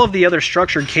 because all of the other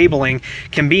structured cabling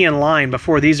can be in line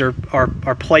before these are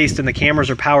placed and the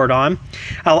cameras are powered on,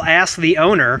 I'll ask the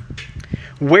owner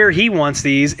where he wants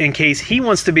these in case he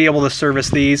wants to be able to service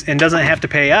these and doesn't have to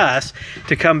pay us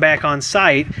to come back on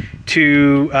site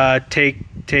to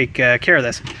take care of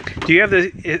this. Do you have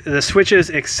the switches,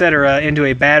 etc., into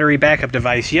a battery backup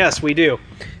device? Yes, we do.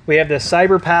 We have the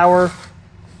CyberPower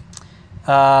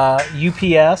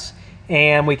UPS,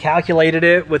 and we calculated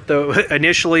it with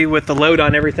initially with the load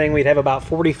on everything. We'd have about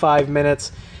 45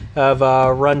 minutes of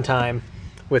runtime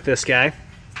with this guy.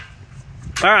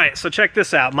 All right, so check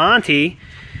this out. Monty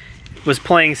was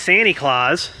playing Santa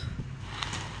Claus.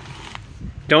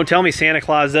 Don't tell me Santa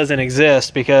Claus doesn't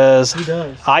exist, because he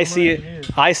does. I see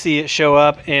it show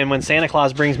up, and when Santa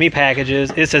Claus brings me packages,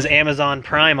 it says Amazon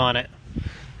Prime on it.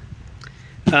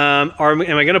 Am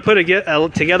I going to put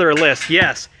together a list?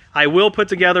 Yes, I will put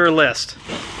together a list.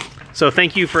 So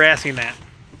thank you for asking that.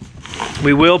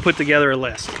 We will put together a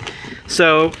list.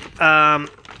 So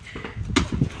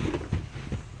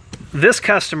this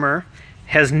customer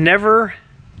has never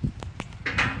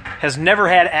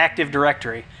had Active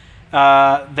Directory.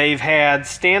 They've had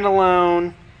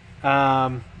standalone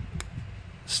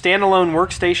standalone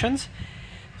workstations.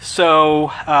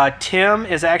 So Tim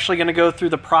is actually going to go through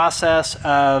the process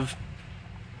of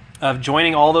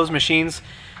joining all those machines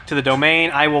to the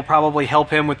domain. I will probably help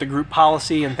him with the group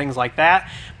policy and things like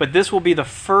that. But this will be the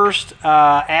first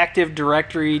Active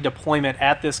Directory deployment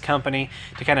at this company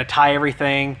to kind of tie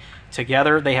everything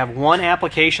together. They have one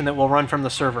application that will run from the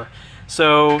server.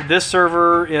 So this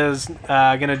server is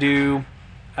going to do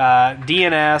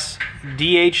DNS,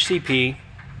 DHCP,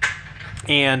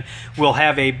 and we'll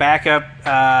have a backup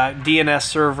DNS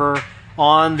server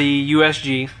on the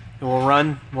USG. We'll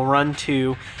run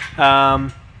two.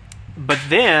 But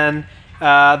then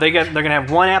they're going to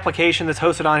have one application that's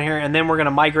hosted on here, and then we're going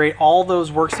to migrate all those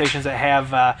workstations that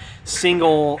have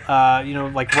single,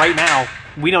 like right now,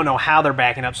 we don't know how they're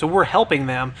backing up. So we're helping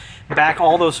them back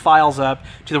all those files up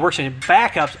to the workstation.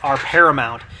 Backups are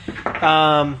paramount.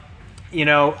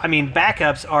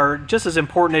 Backups are just as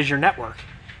important as your network.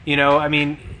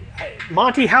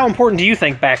 Monty, how important do you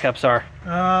think backups are?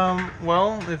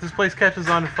 Well, if this place catches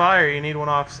on fire, you need one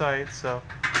off-site, so.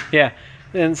 Yeah.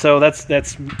 And so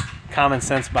that's common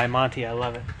sense by Monty. I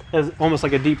love it. It's almost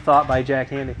like a deep thought by Jack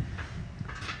Handy.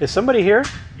 Is somebody here?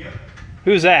 Yep.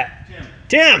 Who's that?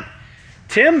 Tim.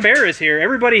 Tim Bear is here.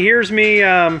 Everybody hears me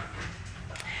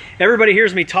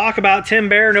talk about Tim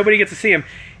Bear. Nobody gets to see him.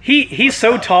 He's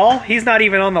so tall, he's not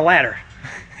even on the ladder.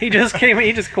 He just came.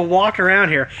 He just walked around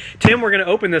here. Tim, we're going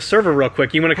to open this server real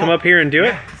quick. You want to come up here and do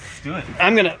it? Let's do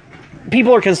it.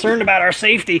 People are concerned about our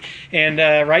safety, and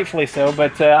rightfully so,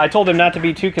 but I told them not to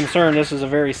be too concerned. This is a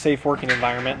very safe working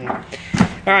environment. And,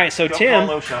 all right, so Tim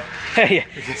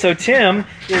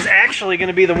is actually going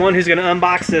to be the one who's going to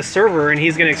unbox this server, and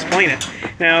he's going to explain it.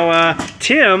 Now,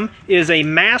 Tim is a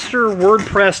master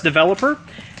WordPress developer.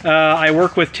 I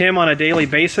work with Tim on a daily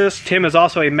basis. Tim is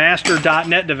also a master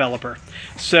 .NET developer.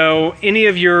 So any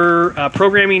of your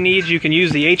programming needs, you can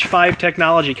use the H5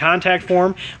 Technology contact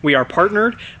form. We are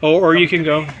partnered, or you can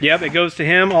go, yep, it goes to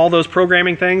him. All those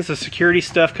programming things, the security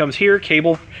stuff comes here.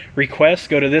 Cable requests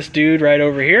go to this dude right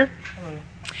over here.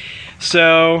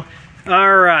 So,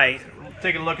 all right.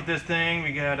 Take a look at this thing.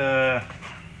 We got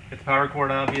get the power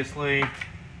cord, obviously.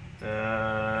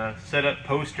 Setup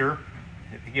poster.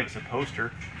 If you give us a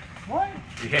poster. What?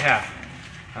 Yeah.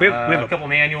 We have a couple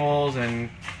manuals and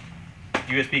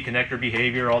USB connector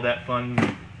behavior, all that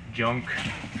fun junk.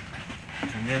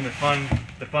 And then the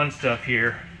fun stuff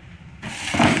here.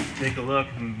 Take a look.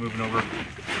 I'm moving over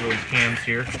those cams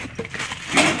here.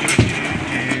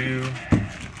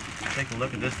 Take a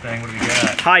look at this thing. What do we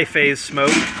got? High phase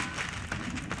smoke.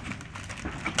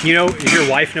 Does your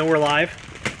wife know we're live?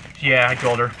 Yeah, I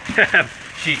told her.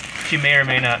 She may or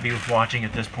may not be watching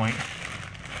at this point.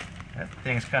 That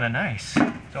thing's kind of nice.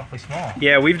 It's awfully small.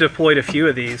 Yeah, we've deployed a few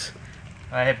of these.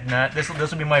 I have not. This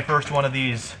will be my first one of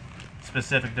these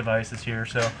specific devices here.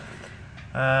 So,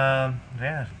 yeah,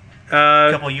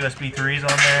 a couple USB 3s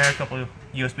on there, a couple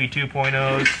USB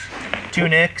 2.0s, two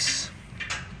NICs.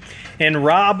 And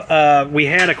Rob, we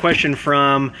had a question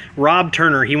from Rob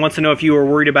Turner. He wants to know if you were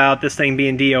worried about this thing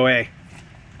being DOA.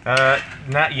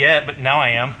 Not yet, but now I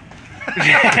am.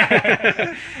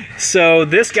 So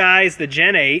this guy's the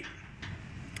Gen 8.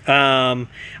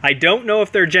 I don't know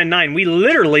if they're Gen 9. We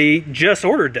literally just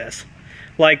ordered this.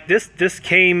 Like this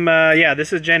came, yeah,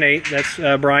 this is Gen 8. That's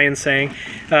Brian saying.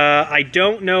 I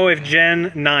don't know if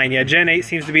Gen 9. Yeah, Gen 8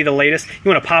 seems to be the latest.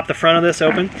 You want to pop the front of this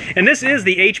open? And this is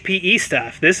the HPE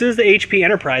stuff. This is the HP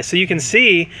Enterprise. So you can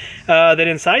see that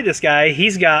inside this guy,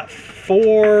 he's got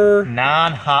 4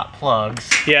 non-hot plugs.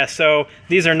 Yeah, so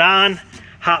these are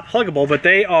non-hot pluggable, but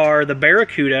they are the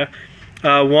Barracuda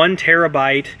 1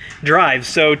 terabyte drives.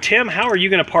 So Tim, how are you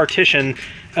going to partition?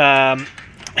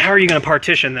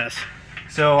 This?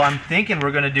 So I'm thinking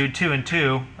we're going to do 2 and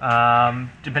 2,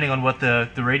 depending on what the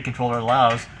RAID controller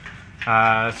allows.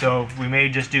 So we may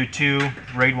just do 2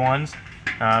 RAID 1s,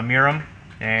 mirror them,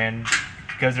 and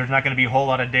because there's not going to be a whole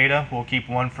lot of data, we'll keep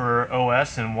 1 for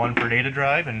OS and 1 for data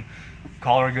drive, and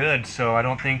call her good. So I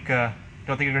don't think we're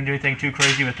going to do anything too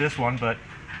crazy with this one, but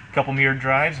a couple mirrored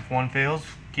drives. If one fails,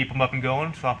 keep them up and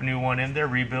going. Swap a new one in there,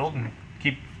 rebuild, and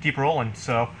keep rolling.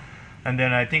 So. And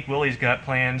then I think Willie's got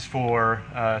plans for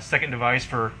a second device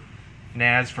for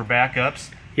NAS for backups.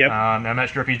 Yep. I'm not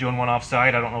sure if he's doing one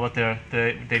off-site. I don't know what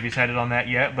they've decided on that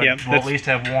yet, but we'll at least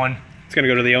have one. It's going to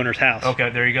go to the owner's house.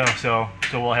 Okay, there you go. So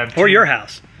we'll have 2. Or your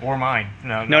house. Or mine.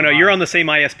 No, you're on the same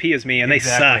ISP as me, and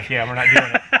exactly. They suck. Yeah, we're not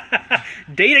doing it.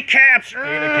 Data caps.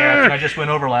 Data caps. I just went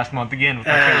over last month again with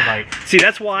my terabyte. See,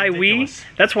 that's why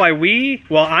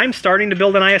well, I'm starting to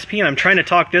build an ISP, and I'm trying to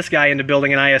talk this guy into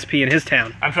building an ISP in his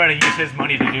town. I'm trying to use his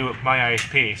money to do my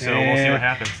ISP, so we'll see what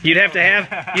happens. You'd have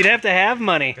to have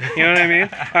money. You know what I mean?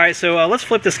 All right, so let's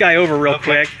flip this guy over real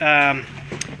quick,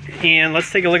 and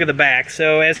let's take a look at the back.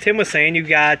 So as Tim was saying, you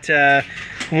got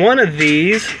one of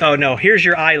these. Oh no, here's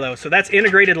your ILO. So that's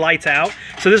integrated lights out.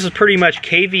 So this is pretty much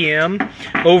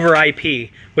KVM over IP,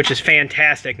 which is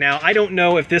fantastic. Now I don't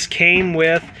know if this came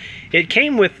with. It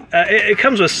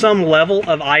comes with some level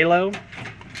of ILO.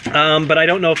 But I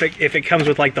don't know if it comes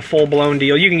with like the full-blown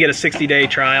deal. You can get a 60-day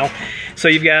trial. So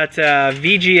you've got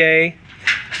VGA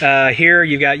here,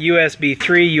 you've got USB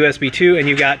 3, USB 2, and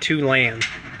you've got 2 LAN.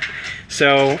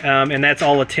 So, and that's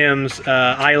all of Tim's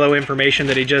ILO information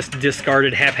that he just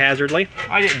discarded haphazardly.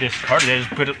 I didn't discard it, I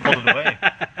just pulled it away.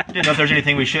 Didn't know if there's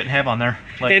anything we shouldn't have on there,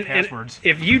 like passwords.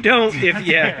 And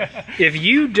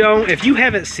if you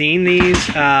haven't seen these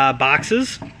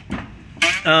boxes,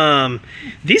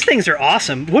 these things are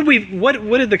awesome. What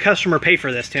did the customer pay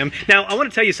for this, Tim? Now I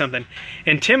want to tell you something.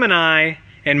 And Tim and I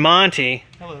and Monty,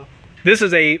 hello. This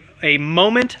is a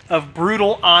moment of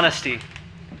brutal honesty.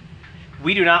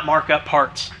 We do not mark up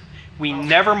parts. We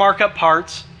never mark up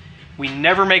parts. We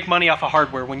never make money off of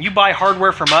hardware. When you buy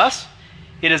hardware from us,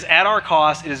 it is at our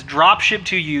cost. It is drop shipped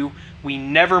to you. We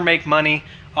never make money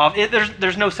off it.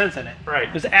 There's no sense in it.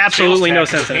 Right. There's absolutely no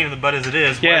sense in it. Pain in the butt as it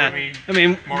is. Yeah. I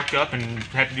mean, mark up and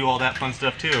have to do all that fun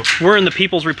stuff too. We're in the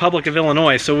People's Republic of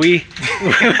Illinois, so we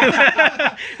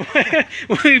South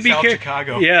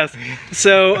Chicago. Yes.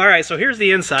 So all right. So here's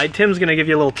the inside. Tim's gonna give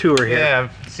you a little tour here. Yeah.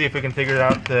 See if we can figure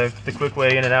out the quick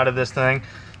way in and out of this thing.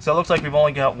 So it looks like we've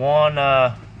only got one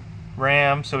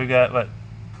RAM. So we've got what?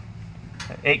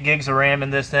 8 gigs of RAM in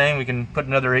this thing. We can put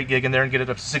another 8 gig in there and get it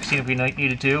up to 16 if we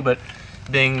needed to, but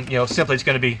being, simply it's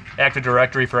going to be Active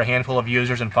Directory for a handful of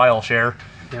users and file share.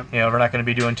 Yep. We're not going to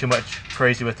be doing too much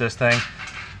crazy with this thing.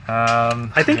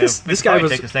 I think this guy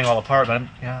was take this thing all apart, but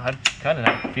I'm kind of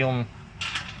not feeling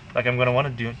like I'm going to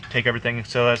want to take everything.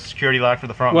 So that's security lock for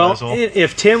the front bezel.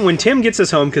 Well, when Tim gets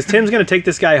us home, because Tim's going to take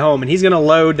this guy home and he's going to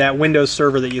load that Windows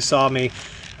server that you saw me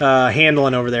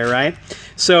handling over there, right?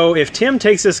 So if Tim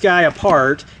takes this guy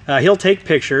apart, he'll take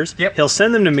pictures. Yep. He'll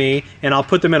send them to me, and I'll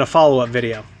put them in a follow-up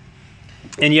video.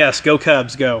 And yes, go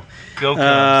Cubs, go. Go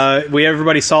Cubs.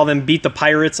 Everybody saw them beat the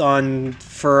Pirates on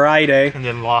Friday. And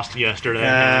then lost yesterday.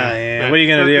 Yeah. What are you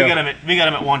going to do? We got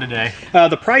them at 1 today.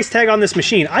 The price tag on this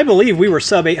machine, I believe we were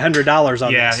sub $800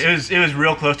 on this. Yeah, it was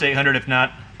real close to 800, if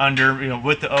not under.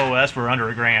 With the OS, we're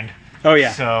under $1,000. Oh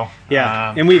yeah. So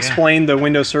yeah, and we explained the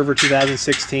Windows Server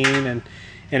 2016 and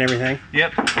everything.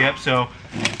 Yep. So, all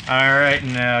right,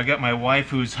 and I got my wife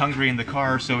who's hungry in the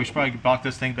car, so we should probably lock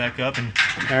this thing back up and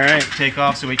take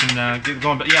off so we can get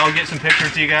going. But yeah, I'll get some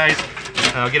pictures to you guys.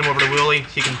 Get them over to Willie.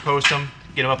 He can post them.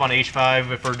 Get them up on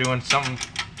H5 if we're doing something,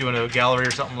 doing a gallery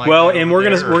or something like that. Well, and we're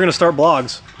gonna start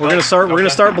blogs. We're gonna start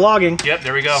blogging. Yep,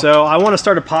 there we go. So I want to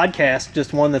start a podcast,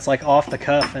 just one that's like off the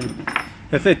cuff and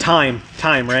if it time,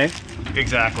 right?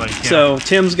 Exactly. Yeah. So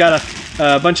Tim's got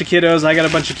a bunch of kiddos. I got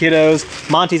a bunch of kiddos.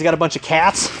 Monty's got a bunch of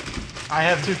cats. I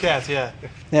have 2 cats, yeah.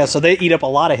 Yeah, so they eat up a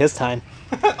lot of his time.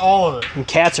 All of it. And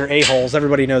cats are a-holes.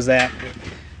 Everybody knows that.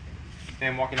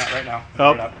 I'm walking out right now.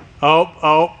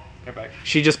 Oh. Get back.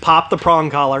 She just popped the prong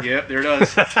collar. Yep, there it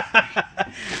does.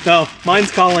 No,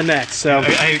 mine's calling next. So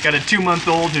I got a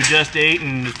 2-month-old who just ate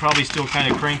and is probably still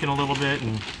kind of cranking a little bit,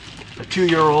 and a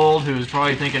 2-year-old who's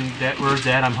probably thinking, "Where's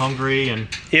Dad? I'm hungry." And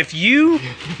if you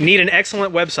need an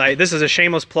excellent website, this is a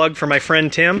shameless plug for my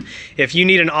friend Tim. If you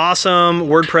need an awesome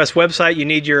WordPress website, you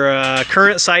need your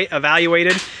current site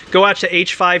evaluated, go out to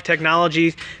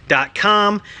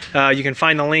h5technology.com. You can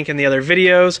find the link in the other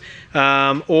videos,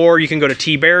 or you can go to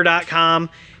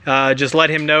tbear.com. Just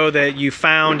let him know that you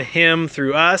found him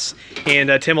through us, and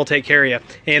Tim will take care of you.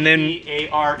 And then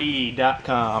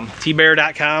TBARE.com.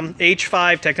 tbear.com,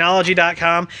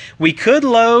 h5technology.com. We could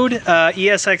load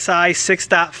ESXi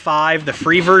 6.5, the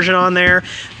free version on there,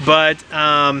 but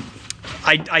I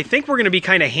think we're going to be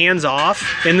kind of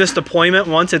hands-off in this deployment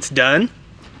once it's done.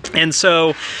 And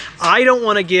so I don't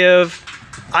want to give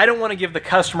the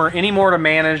customer any more to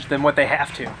manage than what they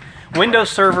have to. Windows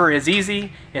Server is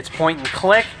easy. It's point and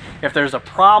click. If there's a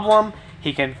problem,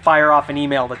 he can fire off an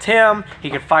email to Tim. He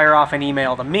can fire off an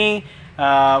email to me.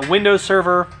 Windows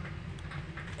Server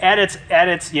at its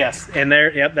yes, and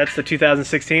there, yep, that's the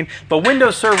 2016. But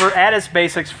Windows Server at its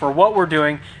basics for what we're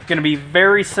doing, going to be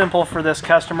very simple for this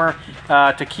customer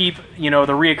to keep the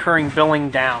reoccurring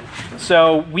billing down.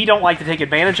 So we don't like to take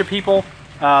advantage of people.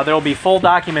 There will be full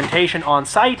documentation on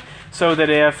site. so that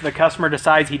if the customer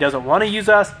decides he doesn't want to use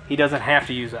us, he doesn't have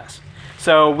to use us.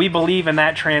 So we believe in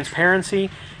that transparency,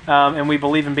 and we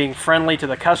believe in being friendly to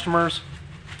the customers,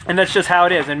 and that's just how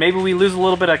it is. And maybe we lose a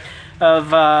little bit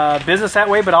of business that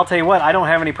way, but I'll tell you what, I don't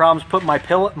have any problems putting my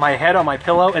head on my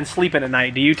pillow and sleeping at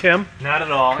night. Do you, Tim? Not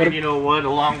at all. And you know what?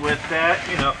 Along with that,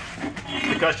 you know,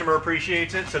 the customer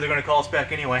appreciates it, so they're going to call us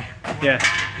back anyway. Yeah.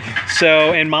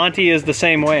 So, and Monty is the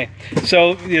same way.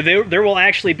 So there will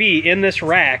actually be, in this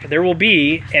rack, there will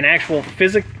be an actual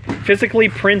physically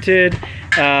printed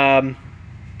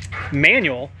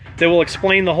manual that will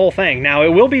explain the whole thing. Now, it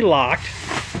will be locked.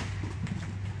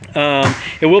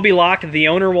 It will be locked. The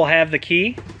owner will have the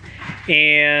key,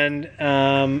 and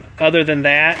other than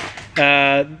that,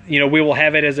 you know, we will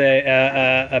have it as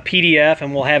a PDF,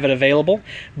 and we'll have it available.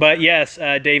 But yes,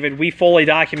 David, we fully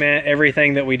document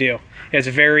everything that we do. It's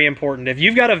very important. If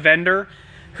you've got a vendor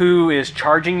who is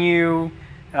charging you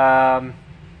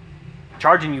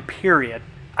period,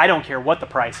 I don't care what the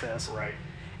price is, Right.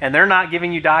 and they're not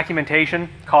giving you documentation,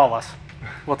 call us.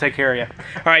 We'll take care of you.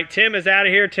 All right, Tim is out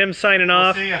of here. Tim's signing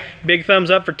off. See ya. Big thumbs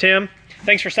up for Tim.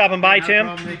 Thanks for stopping by, Tim.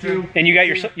 problem. Thank you. And you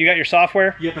got your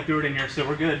software? Yep, I threw it in here, so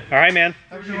we're good. All right, man.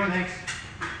 Have a good one. Thanks.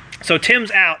 So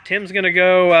Tim's out. Tim's gonna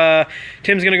go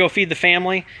feed the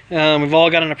family. We've all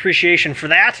got an appreciation for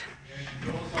that.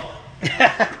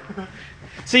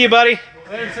 See you, buddy.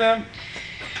 Thanks, Sam.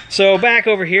 So back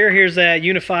over here, here's that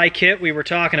Unify kit we were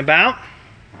talking about.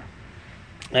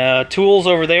 Tools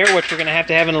over there, which we're going to have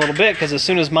in a little bit, because as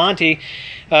soon as Monty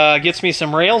gets me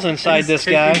some rails inside this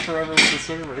guy. Forever with the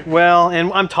server. Well,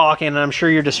 and I'm talking, and I'm sure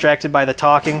you're distracted by the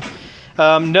talking.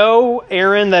 No,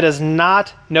 Aaron, that is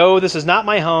not. No, this is not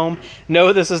my home.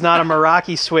 No, this is not a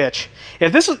Meraki switch.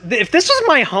 If this was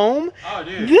my home, Oh,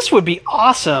 dude. this would be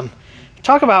awesome.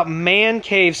 Talk about man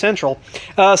cave central.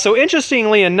 So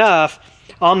interestingly enough,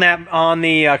 on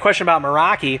the question about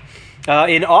Meraki.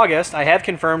 In August, I have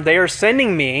confirmed they are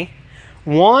sending me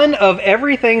one of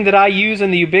everything that I use in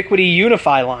the Ubiquiti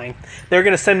Unify line. They're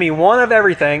going to send me one of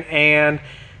everything, and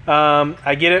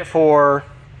I get it for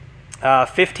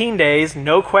 15 days,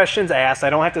 no questions asked.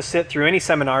 I don't have to sit through any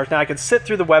seminars. Now, I could sit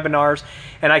through the webinars,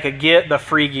 and I could get the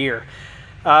free gear.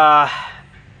 I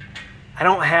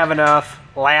don't have enough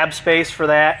lab space for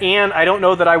that, and I don't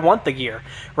know that I want the gear,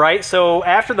 right? So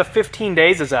after the 15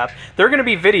 days is up, there are going to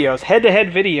be videos,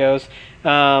 head-to-head videos,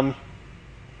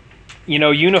 you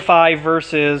know, Unify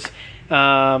versus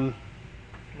Meraki.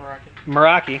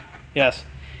 Yes.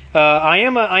 I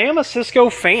am a Cisco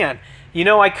fan. You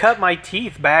know, I cut my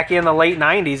teeth back in the late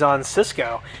 90s on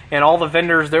Cisco and all the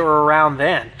vendors that were around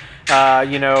then.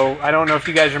 You know, I don't know if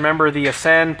you guys remember the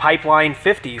Ascend Pipeline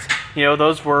 50s. You know,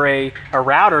 those were a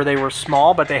router. They were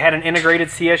small, but they had an integrated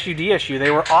CSU DSU.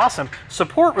 They were awesome.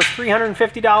 Support was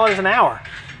 $350 an hour.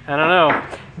 I don't know.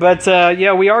 But,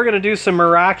 yeah, we are going to do some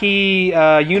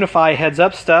Meraki Unify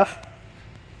heads-up stuff.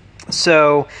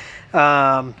 So,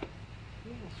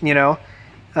 you know,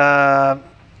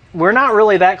 we're not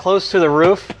really that close to the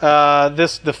roof.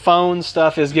 The phone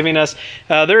stuff is giving us,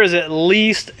 there is at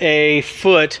least a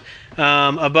foot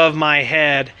above my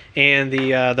head and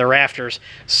the rafters.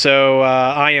 So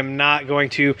I am not going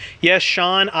to. Yes,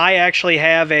 Sean, I actually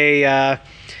have a.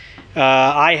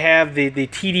 I have the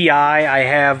TDI. I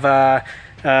have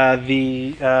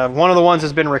one of the ones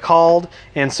has been recalled,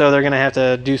 and so they're going to have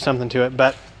to do something to it.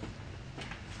 But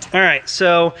all right,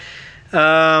 so.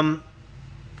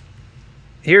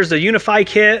 Here's the Unify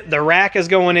kit. The rack is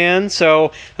going in.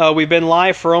 So we've been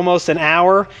live for almost an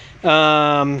hour.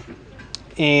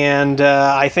 And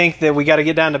I think that we got to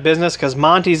get down to business because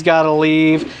Monty's got to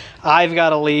leave. I've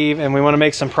got to leave. And we want to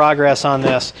make some progress on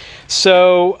this.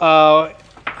 So,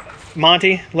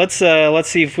 Monty, let's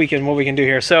see if what we can do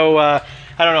here. So I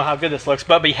don't know how good this looks.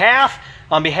 But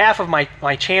on behalf of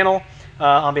my channel,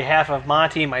 on behalf of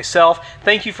Monty and myself,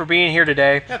 thank you for being here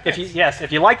today. Yeah,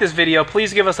 if you like this video,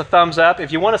 please give us a thumbs up.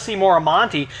 If you want to see more of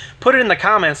Monty, put it in the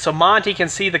comments so Monty can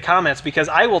see the comments, because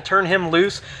I will turn him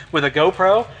loose with a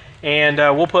GoPro, and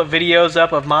we'll put videos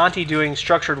up of Monty doing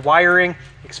structured wiring,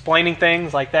 explaining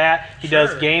things like that. He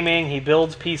does gaming, he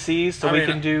builds PCs, so we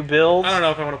can do builds. I don't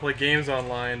know if I want to play games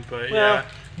online, but Well, yeah.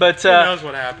 But Who knows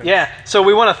what happens? Yeah, so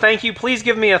we want to thank you. Please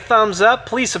give me a thumbs up.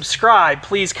 Please subscribe.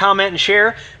 Please comment and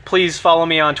share. Please follow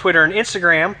me on Twitter and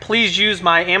Instagram. Please use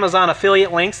my Amazon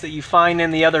affiliate links that you find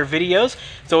in the other videos.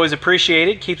 It's always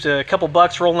appreciated. Keeps a couple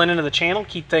bucks rolling into the channel.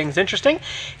 Keep things interesting.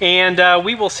 And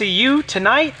we will see you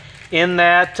tonight in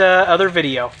that other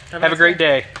video. Have a great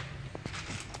day.